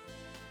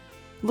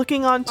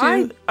 Looking on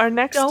to our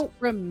next... I don't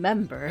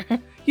remember.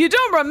 You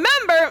don't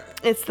remember?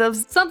 It's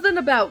something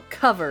about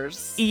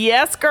covers.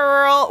 Yes,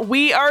 girl.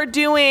 We are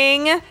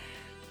doing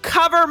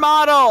cover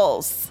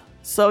models.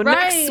 So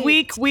next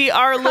week we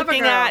are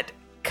looking at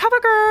cover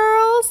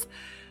girls.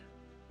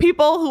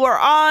 People who are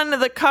on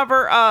the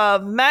cover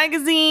of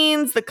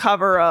magazines, the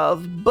cover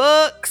of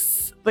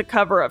books, the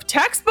cover of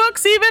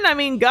textbooks even. I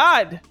mean,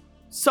 God,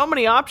 so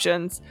many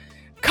options.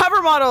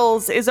 Cover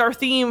models is our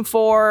theme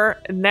for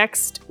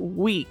next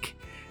week.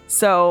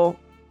 So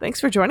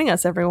thanks for joining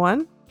us,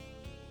 everyone.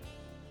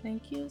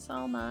 Thank you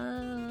so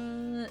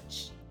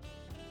much.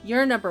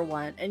 You're number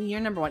one, and you're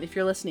number one. If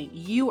you're listening,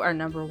 you are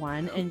number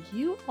one, and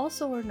you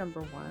also are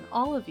number one.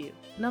 All of you,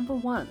 number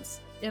ones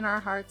in our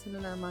hearts and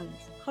in our minds.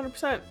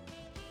 100%.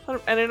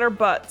 And in our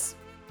butts.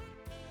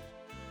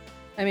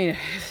 I mean,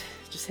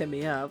 just hit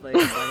me up, like,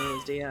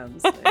 those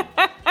DMs. Like,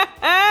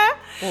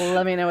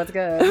 let me know what's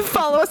good.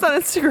 Follow us on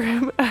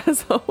Instagram,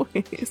 as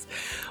always.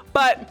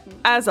 But,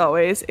 as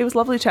always, it was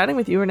lovely chatting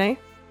with you, Renee.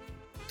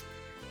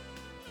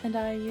 And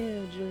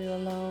you, Julia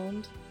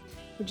Lalonde.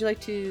 Would you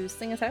like to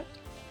sing us out?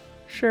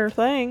 Sure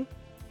thing.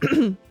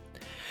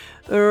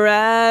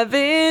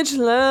 Ravage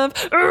love.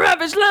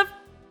 Ravage love.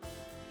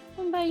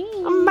 Bye.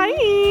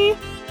 Bye.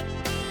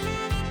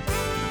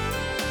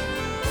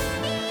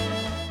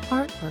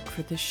 Artwork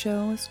for the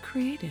show is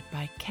created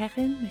by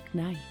Karen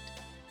McKnight.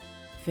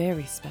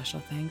 Very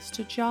special thanks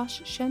to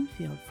Josh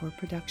Shenfield for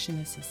production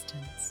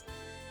assistance.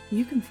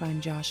 You can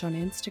find Josh on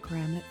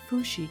Instagram at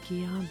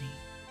Fushigiyami.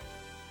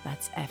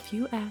 That's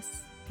FUSHIGIYAMI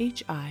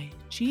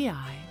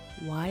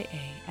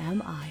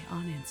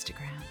on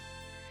Instagram.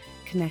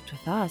 Connect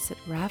with us at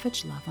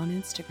Ravage Love on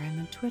Instagram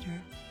and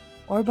Twitter,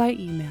 or by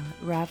email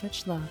at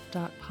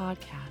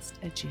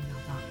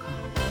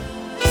ravagelove.podcast@gmail.com.